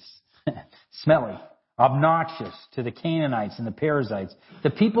 Maybe it's smelly. Obnoxious to the Canaanites and the Perizzites,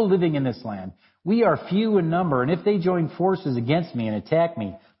 the people living in this land. We are few in number, and if they join forces against me and attack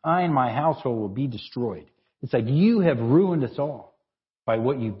me, I and my household will be destroyed. It's like you have ruined us all by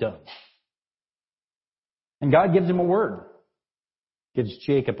what you've done. And God gives him a word. Gives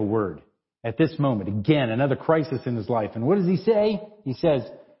Jacob a word. At this moment, again, another crisis in his life. And what does he say? He says,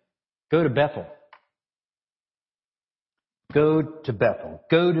 go to Bethel. Go to Bethel.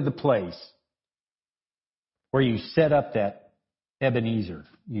 Go to the place where you set up that Ebenezer.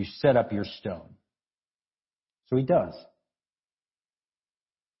 You set up your stone. So he does.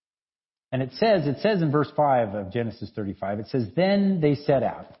 And it says in verse 5 of Genesis 35, it says, then they set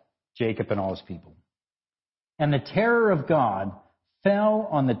out, Jacob and all his people. And the terror of God fell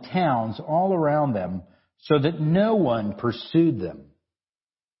on the towns all around them, so that no one pursued them.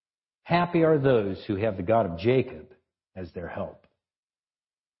 Happy are those who have the God of Jacob as their help.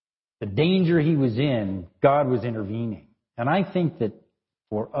 The danger he was in, God was intervening. And I think that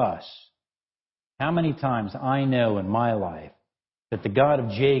for us, how many times I know in my life that the God of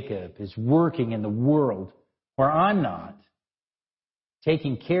Jacob is working in the world where I'm not,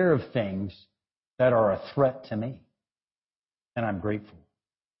 taking care of things that are a threat to me. And I'm grateful.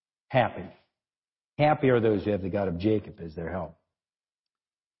 Happy. Happy are those who have the God of Jacob as their help.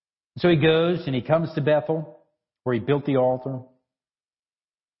 So he goes and he comes to Bethel, where he built the altar.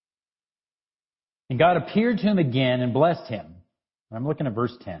 And God appeared to him again and blessed him. I'm looking at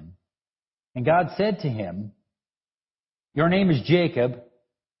verse 10. And God said to him, your name is Jacob,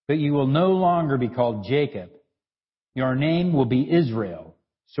 but you will no longer be called Jacob. Your name will be Israel.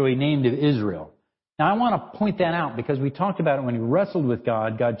 So he named it Israel. Now, I want to point that out because we talked about it when he wrestled with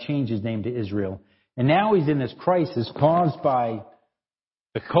God. God changed his name to Israel. And now he's in this crisis caused by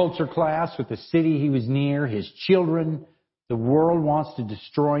the culture class with the city he was near, his children. The world wants to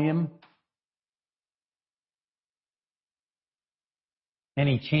destroy him. And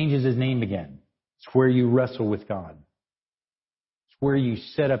he changes his name again. It's where you wrestle with God. It's where you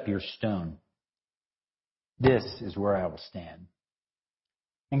set up your stone. This is where I will stand.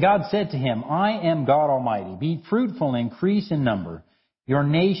 And God said to him, I am God Almighty. Be fruitful and increase in number. Your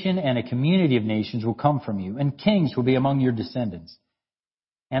nation and a community of nations will come from you, and kings will be among your descendants.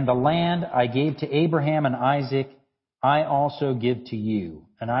 And the land I gave to Abraham and Isaac, I also give to you,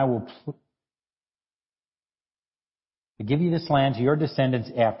 and I will give you this land to your descendants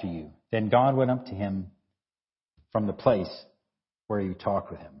after you. Then God went up to him from the place where he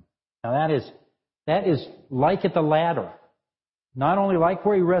talked with him. Now that is like at the ladder. Not only like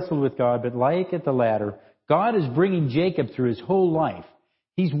where he wrestled with God, but like at the ladder. God is bringing Jacob through his whole life.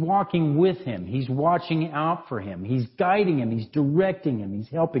 He's walking with him. He's watching out for him. He's guiding him. He's directing him. He's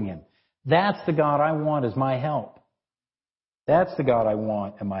helping him. That's the God I want as my help. That's the God I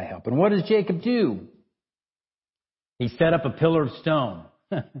want as my help. And what does Jacob do? He set up a pillar of stone.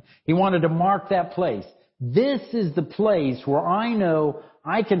 He wanted to mark that place. This is the place where I know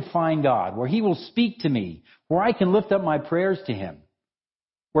I can find God, where he will speak to me, where I can lift up my prayers to him,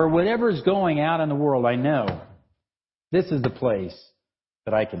 where whatever is going out in the world, I know this is the place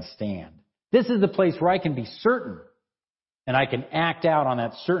that I can stand. This is the place where I can be certain and I can act out on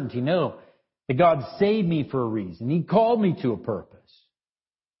that certainty. Know that God saved me for a reason. He called me to a purpose.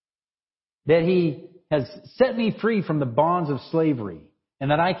 That he has set me free from the bonds of slavery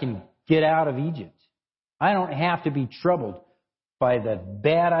and that I can get out of Egypt. I don't have to be troubled by the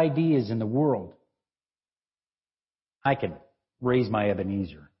bad ideas in the world. I can raise my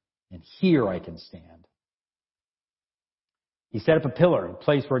Ebenezer, and here I can stand. He set up a pillar, a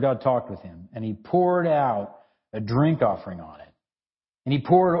place where God talked with him, and he poured out a drink offering on it, and he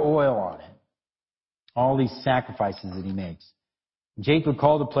poured oil on it. All these sacrifices that he makes. Jacob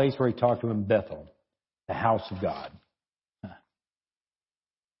called the place where he talked to him Bethel, the house of God.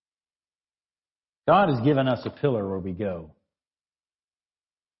 God has given us a pillar where we go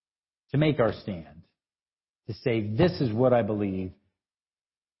to make our stand, to say, this is what I believe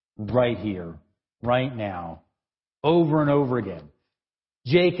right here, right now, over and over again.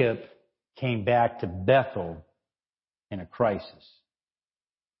 Jacob came back to Bethel in a crisis.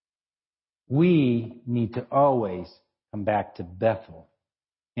 We need to always come back to Bethel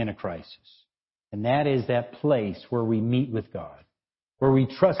in a crisis. And that is that place where we meet with God, where we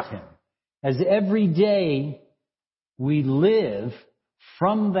trust him. As every day we live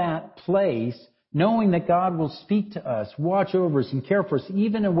from that place, knowing that God will speak to us, watch over us, and care for us,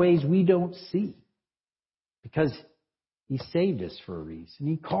 even in ways we don't see. Because he saved us for a reason.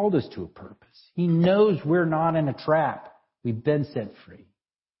 He called us to a purpose. He knows we're not in a trap. We've been set free.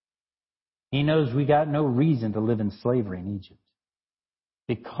 He knows we got no reason to live in slavery in Egypt.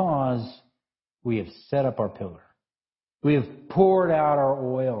 Because we have set up our pillar. We have poured out our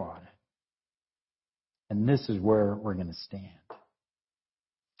oil on it. And this is where we're going to stand.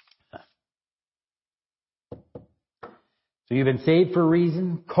 So you've been saved for a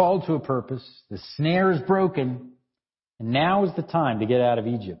reason, called to a purpose. The snare is broken. And now is the time to get out of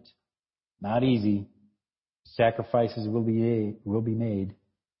Egypt. Not easy. Sacrifices will be made.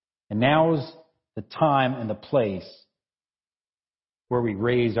 And now is the time and the place where we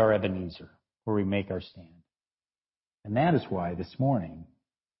raise our Ebenezer, where we make our stand. And that is why this morning,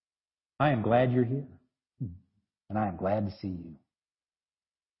 I am glad you're here. And I am glad to see you.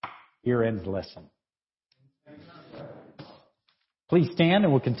 Here ends the lesson. Please stand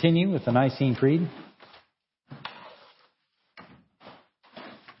and we'll continue with the Nicene Creed.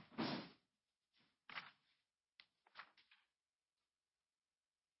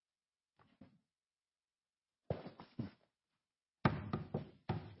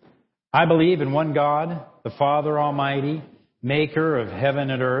 I believe in one God, the Father Almighty, maker of heaven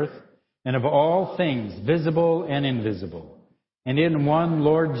and earth, and of all things visible and invisible, and in one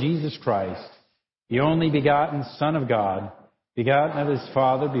Lord Jesus Christ, the only begotten Son of God, begotten of his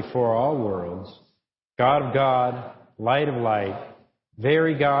Father before all worlds, God of God, light of light,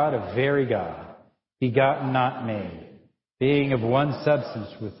 very God of very God, begotten not made, being of one substance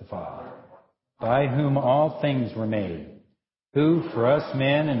with the Father, by whom all things were made, who for us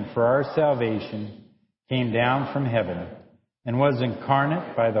men and for our salvation came down from heaven, and was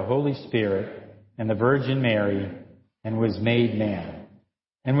incarnate by the Holy Spirit and the Virgin Mary, and was made man,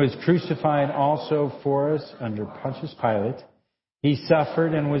 and was crucified also for us under Pontius Pilate. He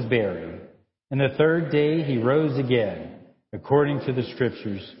suffered and was buried. And the third day he rose again, according to the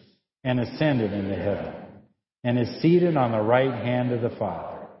Scriptures, and ascended into heaven, and is seated on the right hand of the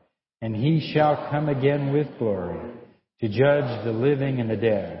Father. And he shall come again with glory, to judge the living and the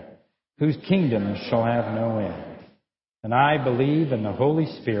dead, whose kingdom shall have no end. And I believe in the Holy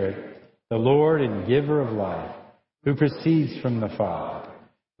Spirit, the Lord and giver of life, who proceeds from the Father,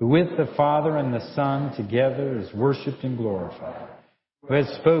 who with the Father and the Son together is worshipped and glorified, who has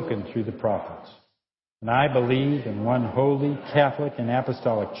spoken through the prophets. And I believe in one holy, Catholic, and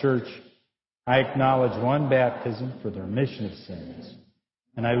Apostolic Church. I acknowledge one baptism for the remission of sins.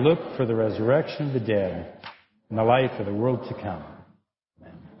 And I look for the resurrection of the dead and the life of the world to come.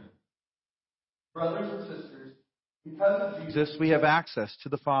 Amen. Brothers and sisters, because of Jesus, we have access to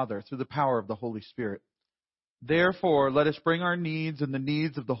the Father through the power of the Holy Spirit. Therefore, let us bring our needs and the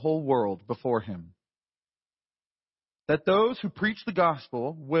needs of the whole world before Him. That those who preach the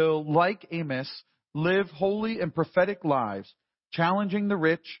gospel will, like Amos, live holy and prophetic lives, challenging the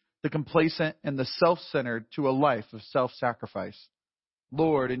rich, the complacent, and the self-centered to a life of self-sacrifice.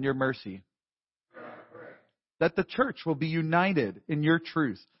 Lord, in your mercy. That the church will be united in your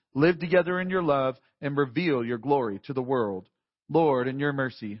truth, live together in your love, and reveal your glory to the world. Lord, in your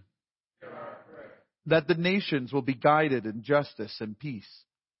mercy. That the nations will be guided in justice and peace.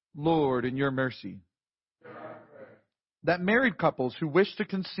 Lord, in your mercy. That married couples who wish to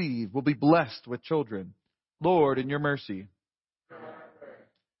conceive will be blessed with children. Lord, in your mercy.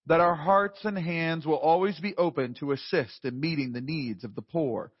 That our hearts and hands will always be open to assist in meeting the needs of the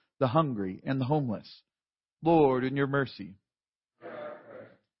poor, the hungry, and the homeless. Lord, in your mercy.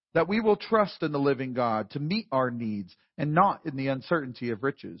 That we will trust in the living God to meet our needs and not in the uncertainty of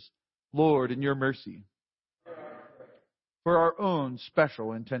riches. Lord, in your mercy. For our own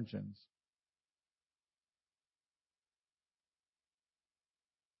special intentions.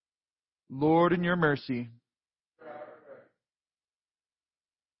 Lord, in your mercy.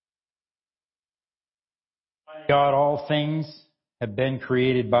 God, all things have been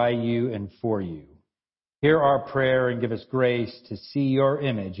created by you and for you. Hear our prayer and give us grace to see your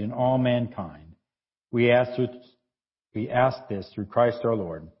image in all mankind. We ask this through Christ our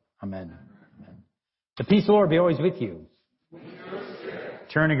Lord. Amen. Amen. The peace of the Lord be always with you.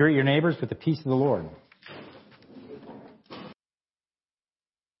 Turn and greet your neighbors with the peace of the Lord.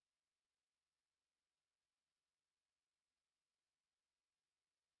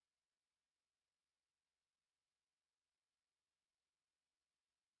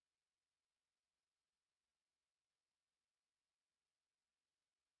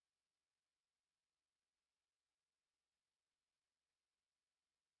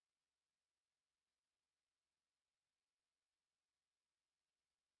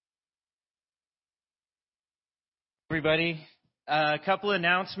 Everybody, a couple of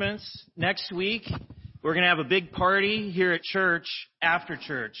announcements. Next week, we're going to have a big party here at church, after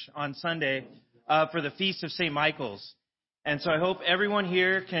church, on Sunday, for the Feast of St. Michael's. And so I hope everyone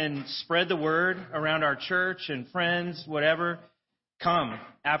here can spread the word around our church and friends, whatever. Come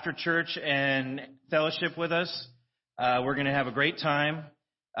after church and fellowship with us. We're going to have a great time.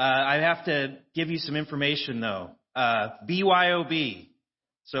 I have to give you some information, though. BYOB.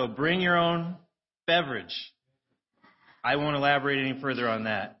 So bring your own beverage. I won't elaborate any further on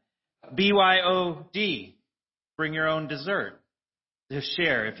that. BYOD, bring your own dessert. Just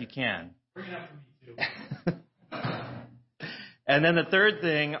share if you can. Bring it up for me, too. And then the third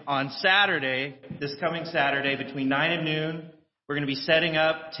thing, on Saturday, this coming Saturday, between 9 and noon, we're going to be setting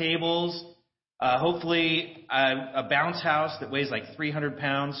up tables, hopefully a bounce house that weighs like 300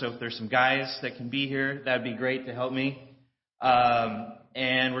 pounds. So if there's some guys that can be here, that'd be great to help me.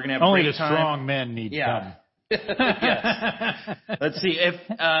 And we're going to have Only great the time. strong men need to come. Yes. Let's see.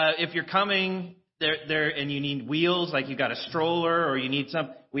 If you're coming there and you need wheels, like you've got a stroller or you need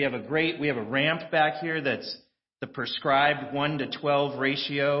some, we have a ramp back here that's the prescribed 1 to 12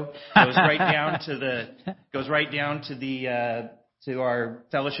 ratio. Goes right down to our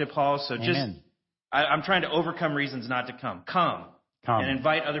fellowship hall. So Amen. I'm trying to overcome reasons not to come. Come. And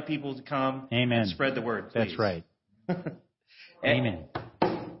invite other people to come. Amen. And spread the word, please. That's right. Amen.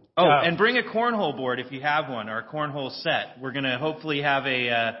 Oh, and bring a cornhole board if you have one, or a cornhole set. We're going to hopefully have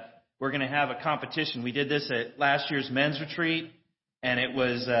a competition. We did this at last year's men's retreat, and it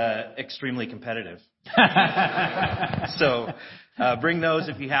was extremely competitive. So bring those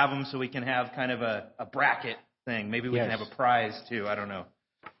if you have them, so we can have kind of a bracket thing. Maybe we can have a prize too. I don't know.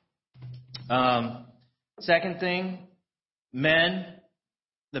 Second thing,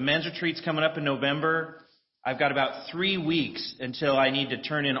 the men's retreat's coming up in November. I've got about 3 weeks until I need to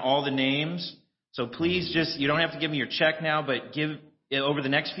turn in all the names. So please you don't have to give me your check now, but over the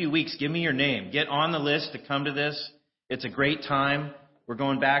next few weeks, give me your name. Get on the list to come to this. It's a great time. We're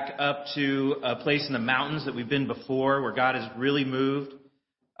going back up to a place in the mountains that we've been before, where God has really moved.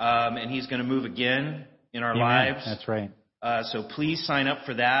 And He's going to move again in our lives. That's right. So please sign up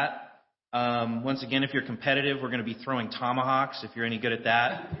for that. Once again, if you're competitive, we're going to be throwing tomahawks if you're any good at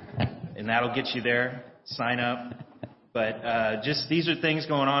that. And that'll get you there. Sign up. But these are things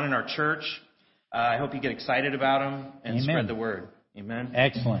going on in our church. I hope you get excited about them and spread the word. Amen.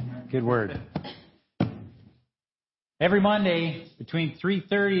 Excellent. Good word. Every Monday between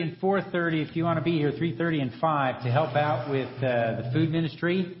 3:30 and 4:30, if you want to be here, 3:30 and 5, to help out with the food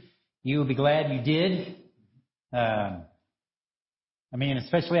ministry, you will be glad you did.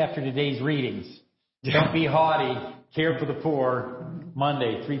 Especially after today's readings. Don't be haughty. Care for the poor.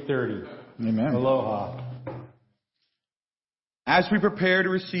 Monday, 3:30. Amen. Aloha. As we prepare to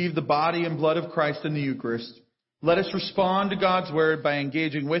receive the body and blood of Christ in the Eucharist, let us respond to God's word by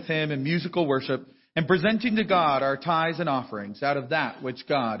engaging with Him in musical worship and presenting to God our tithes and offerings out of that which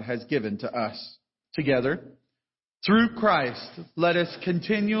God has given to us. Together, through Christ, let us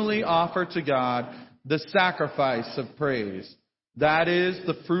continually offer to God the sacrifice of praise. That is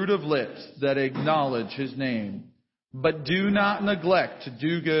the fruit of lips that acknowledge His name. But do not neglect to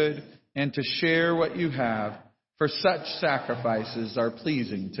do good and to share what you have, for such sacrifices are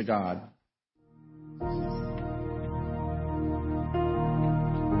pleasing to God.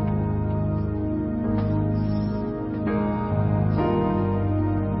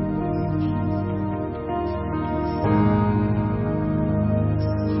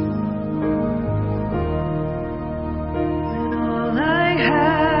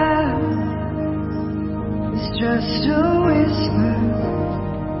 Just a whisper,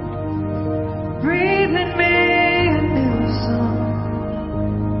 breathe in me a new song.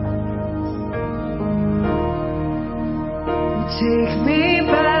 Take me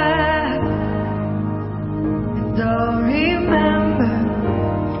back, and I'll remember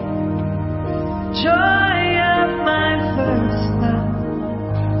joy of my first love.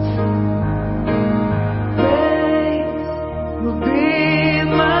 Praise will be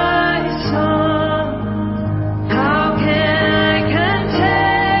my song.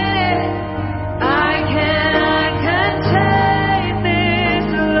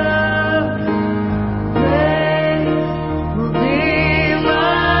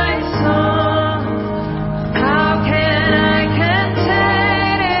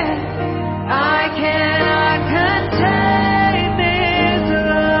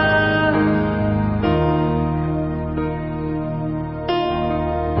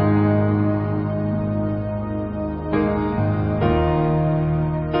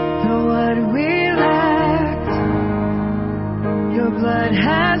 Blood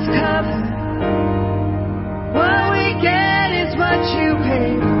has covered. What we get is what you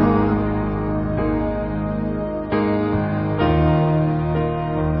paid for.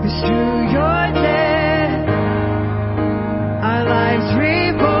 'Cause through your death, our lives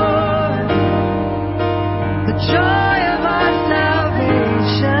reborn. The joy of our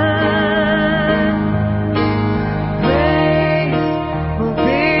salvation. Praise will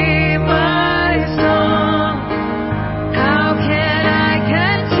be my song. How can I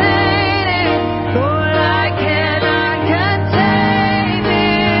contain it? Lord, I cannot contain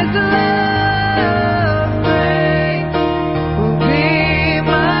this love. Praise will be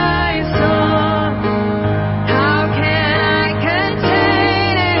my song. How can I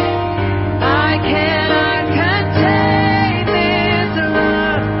contain it? I cannot contain this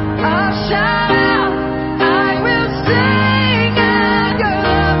love. I'll shout out, I will sing out your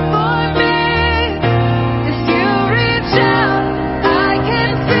love for me. As you reach out, I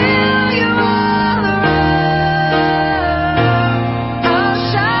can feel you all around. I'll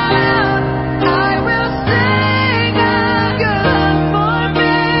shout out, I will sing out your love for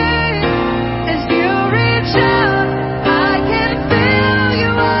me. As you reach out, I can feel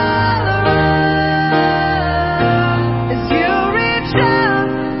you all around. As you reach out,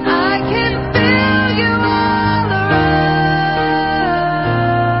 I can feel you all around.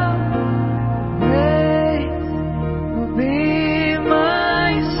 Praise will be my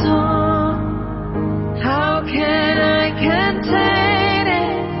song. How can I contain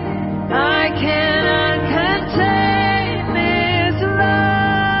it? I cannot contain this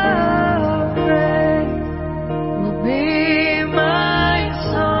love. Praise will be my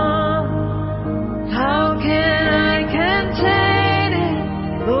song. How can I contain it?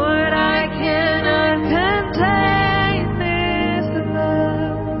 Lord, I cannot contain this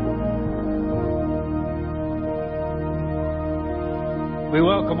love. We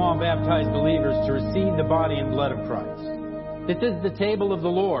welcome all baptized believers to receive the body and blood of Christ. This is the table of the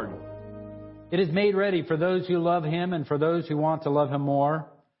Lord. It is made ready for those who love Him and for those who want to love Him more.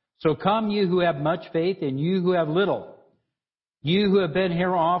 So come, you who have much faith, and you who have little. You who have been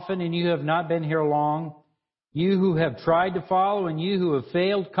here often, and you who have not been here long. You who have tried to follow, and you who have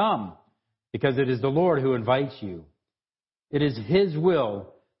failed, come, because it is the Lord who invites you. It is His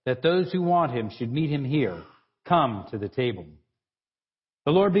will that those who want Him should meet Him here. Come to the table.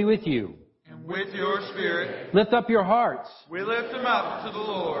 The Lord be with you. And with your spirit, Lift up your hearts. we lift them up to the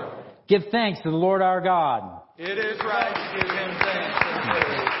Lord. Give thanks to the Lord our God. It is right to give him thanks and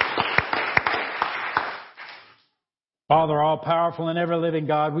praise. Father, all-powerful and ever-living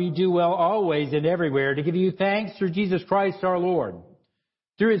God, we do well always and everywhere to give you thanks through Jesus Christ our Lord.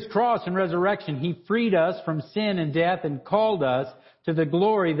 Through his cross and resurrection, he freed us from sin and death and called us to the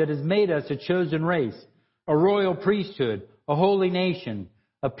glory that has made us a chosen race, a royal priesthood, a holy nation,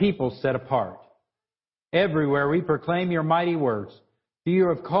 a people set apart. Everywhere we proclaim your mighty works, for you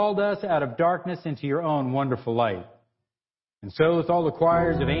have called us out of darkness into your own wonderful light. And so with all the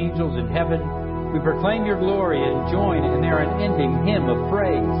choirs of angels in heaven, we proclaim your glory and join in their unending hymn of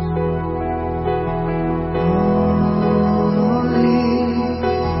praise.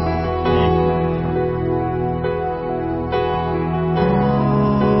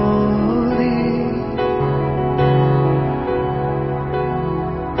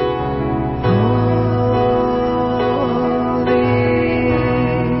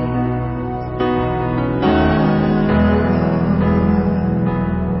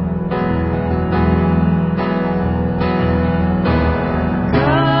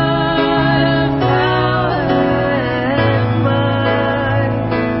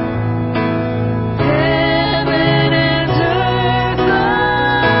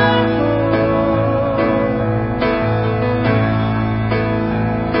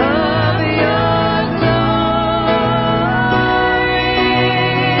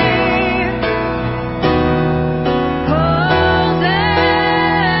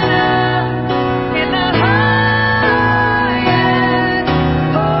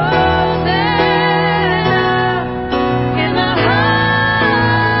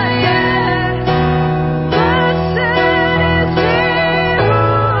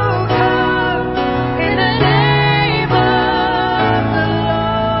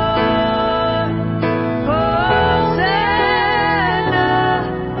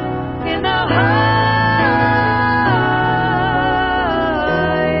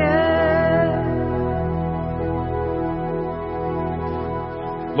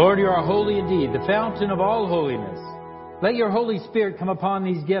 Lord, you are holy indeed, the fountain of all holiness. Let your Holy Spirit come upon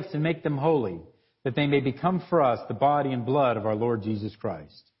these gifts and make them holy, that they may become for us the body and blood of our Lord Jesus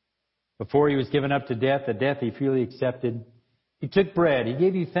Christ. Before he was given up to death, the death he freely accepted, he took bread, he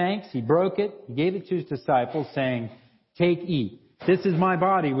gave you thanks, he broke it, he gave it to his disciples, saying, "Take, eat. This is my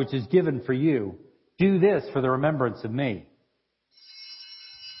body, which is given for you. Do this for the remembrance of me."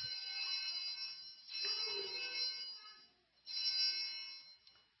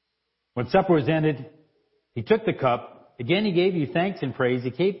 When supper was ended, he took the cup. Again, he gave you thanks and praise. He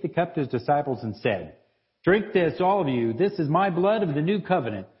gave the cup to his disciples and said, "Drink this, all of you. This is my blood of the new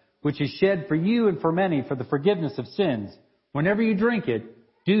covenant, which is shed for you and for many for the forgiveness of sins. Whenever you drink it,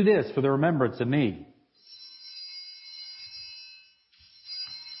 do this for the remembrance of me."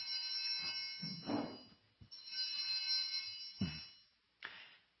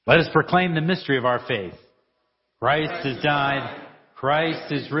 Let us proclaim the mystery of our faith. Christ has died,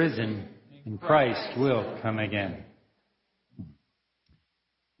 Christ is risen, and Christ will come again. In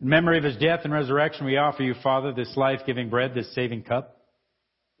memory of his death and resurrection, we offer you, Father, this life-giving bread, this saving cup.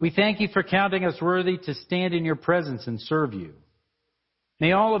 We thank you for counting us worthy to stand in your presence and serve you.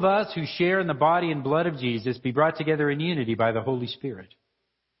 May all of us who share in the body and blood of Jesus be brought together in unity by the Holy Spirit.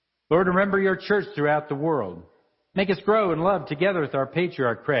 Lord, remember your church throughout the world. Make us grow in love together with our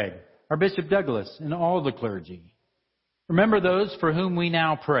Patriarch Craig, our Bishop Douglas, and all the clergy. Remember those for whom we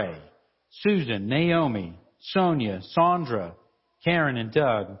now pray: Susan, Naomi, Sonia, Sandra, Karen and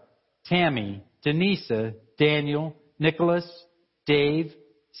Doug, Tammy, Denisa, Daniel, Nicholas, Dave,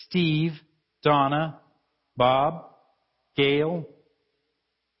 Steve, Donna, Bob, Gail,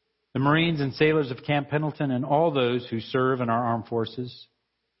 the Marines and sailors of Camp Pendleton, and all those who serve in our armed forces.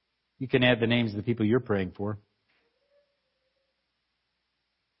 You can add the names of the people you're praying for.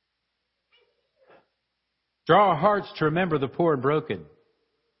 Draw our hearts to remember the poor and broken.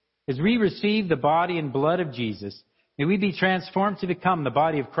 As we receive the body and blood of Jesus, may we be transformed to become the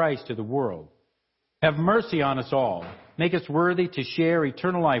body of Christ to the world. Have mercy on us all. Make us worthy to share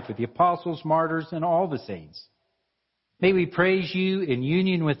eternal life with the apostles, martyrs, and all the saints. May we praise you in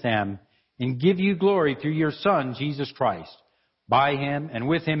union with them and give you glory through your Son, Jesus Christ. By him and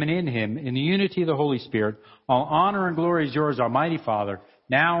with him and in him, in the unity of the Holy Spirit, all honor and glory is yours, Almighty Father,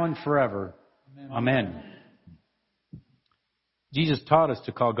 now and forever. Amen. Jesus taught us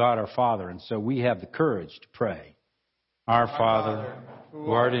to call God our Father, and so we have the courage to pray. Our Father, who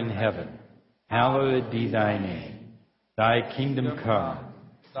art in heaven, hallowed be thy name. Thy kingdom come,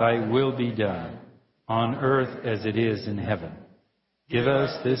 thy will be done, on earth as it is in heaven. Give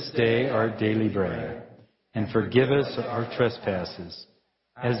us this day our daily bread, and forgive us our trespasses,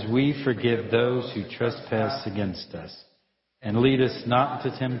 as we forgive those who trespass against us. And lead us not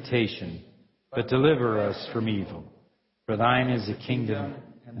into temptation, but deliver us from evil. For thine is the kingdom,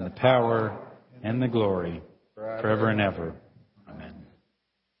 and the power, and the glory, forever and ever. Amen.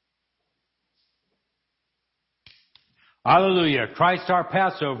 Hallelujah. Christ our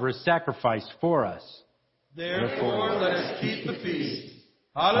Passover is sacrificed for us. Therefore, let us keep the feast.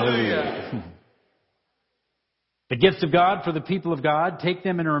 Hallelujah. The gifts of God for the people of God, take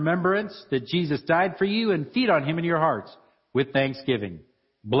them in remembrance that Jesus died for you, and feed on him in your hearts with thanksgiving.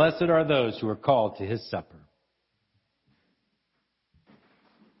 Blessed are those who are called to his supper.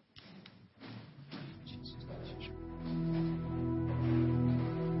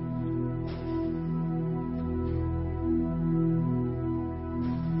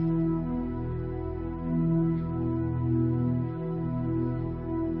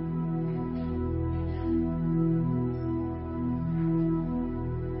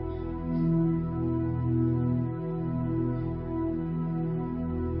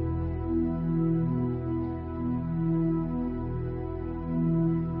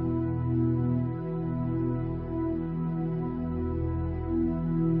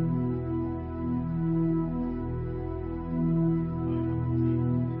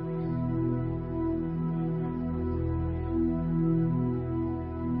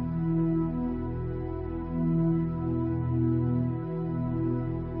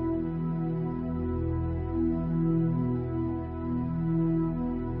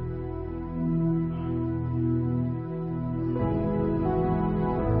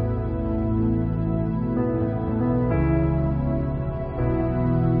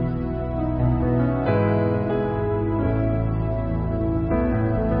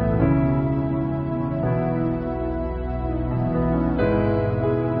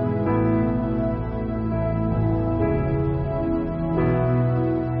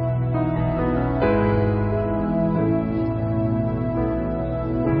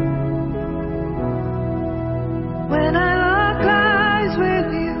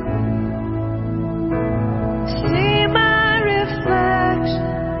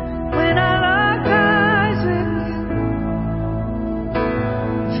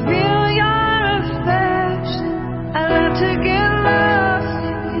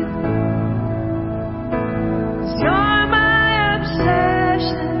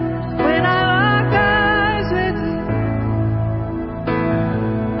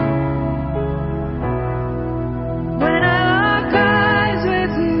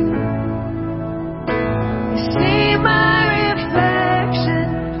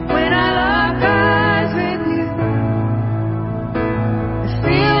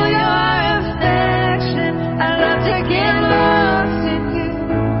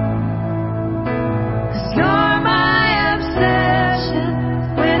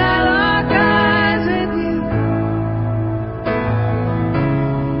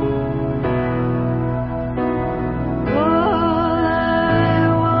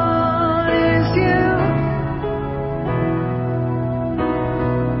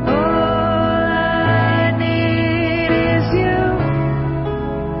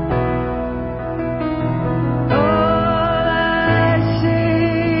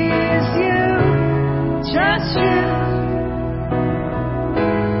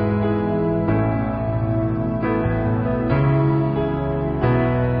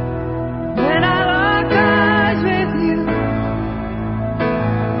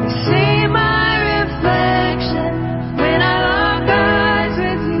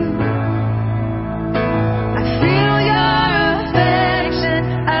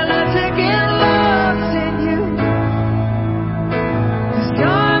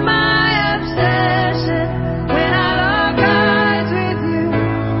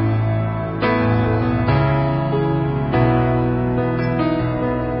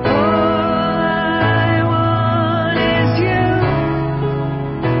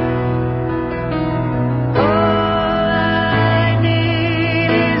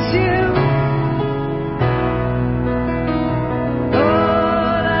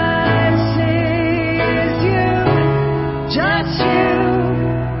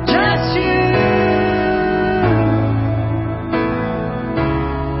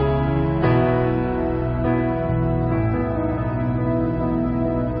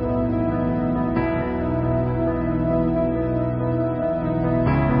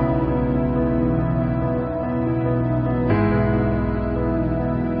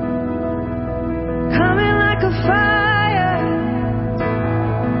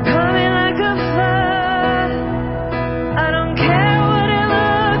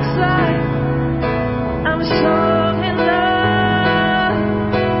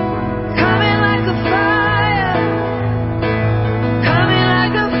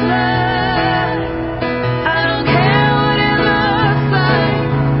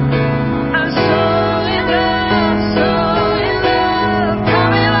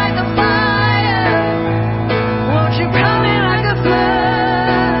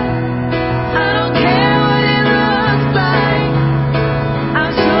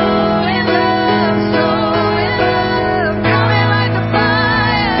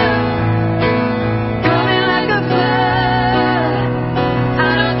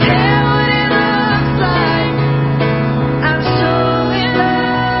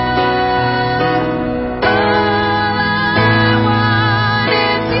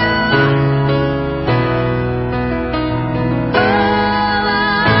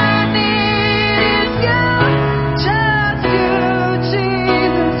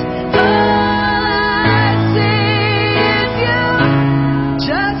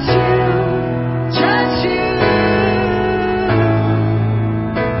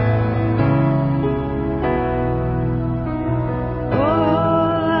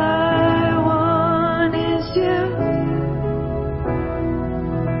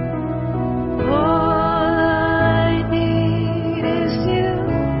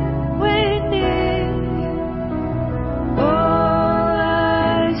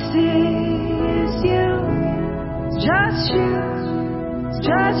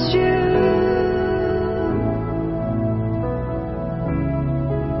 trust you.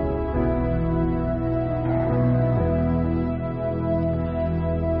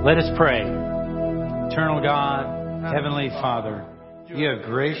 Let us pray. Eternal God, Heavenly Father, you have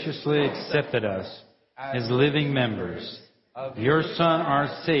graciously accepted us as living members of your Son,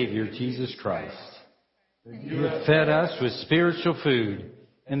 our Savior, Jesus Christ. You have fed us with spiritual food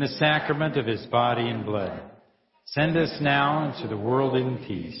in the sacrament of his body and blood. Send us now into the world in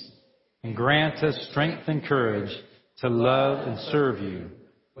peace, and grant us strength and courage to love and serve you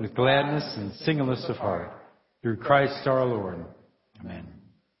with gladness and singleness of heart. Through Christ our Lord. Amen.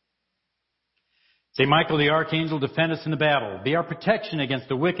 Saint Michael the Archangel, defend us in the battle. Be our protection against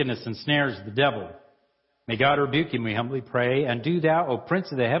the wickedness and snares of the devil. May God rebuke him, we humbly pray. And do thou, O Prince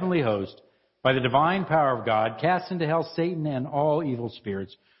of the heavenly host, by the divine power of God, cast into hell Satan and all evil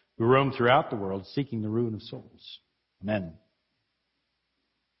spirits who roam throughout the world seeking the ruin of souls. Amen.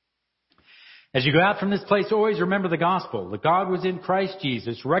 As you go out from this place, always remember the gospel, that God was in Christ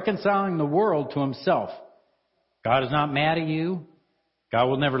Jesus, reconciling the world to himself. God is not mad at you. God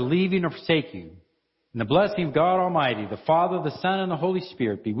will never leave you nor forsake you. And the blessing of God Almighty, the Father, the Son, and the Holy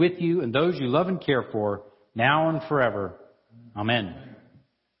Spirit be with you and those you love and care for, now and forever. Amen.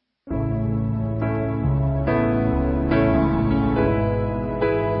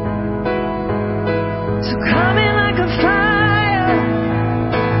 So come in like a fire,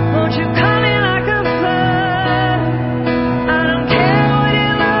 won't you come in like a flood? I don't care what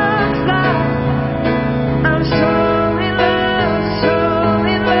it looks like, I'm so in love, so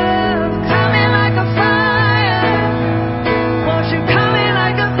in love. Come in like a fire, won't you come in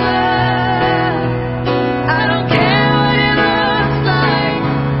like a flood? I don't care what it looks like,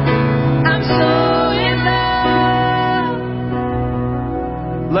 I'm so in love.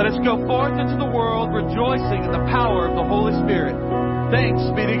 Let us go forth into the world rejoicing in the power of the Holy Spirit. Thanks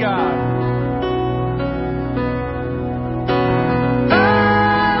be to God.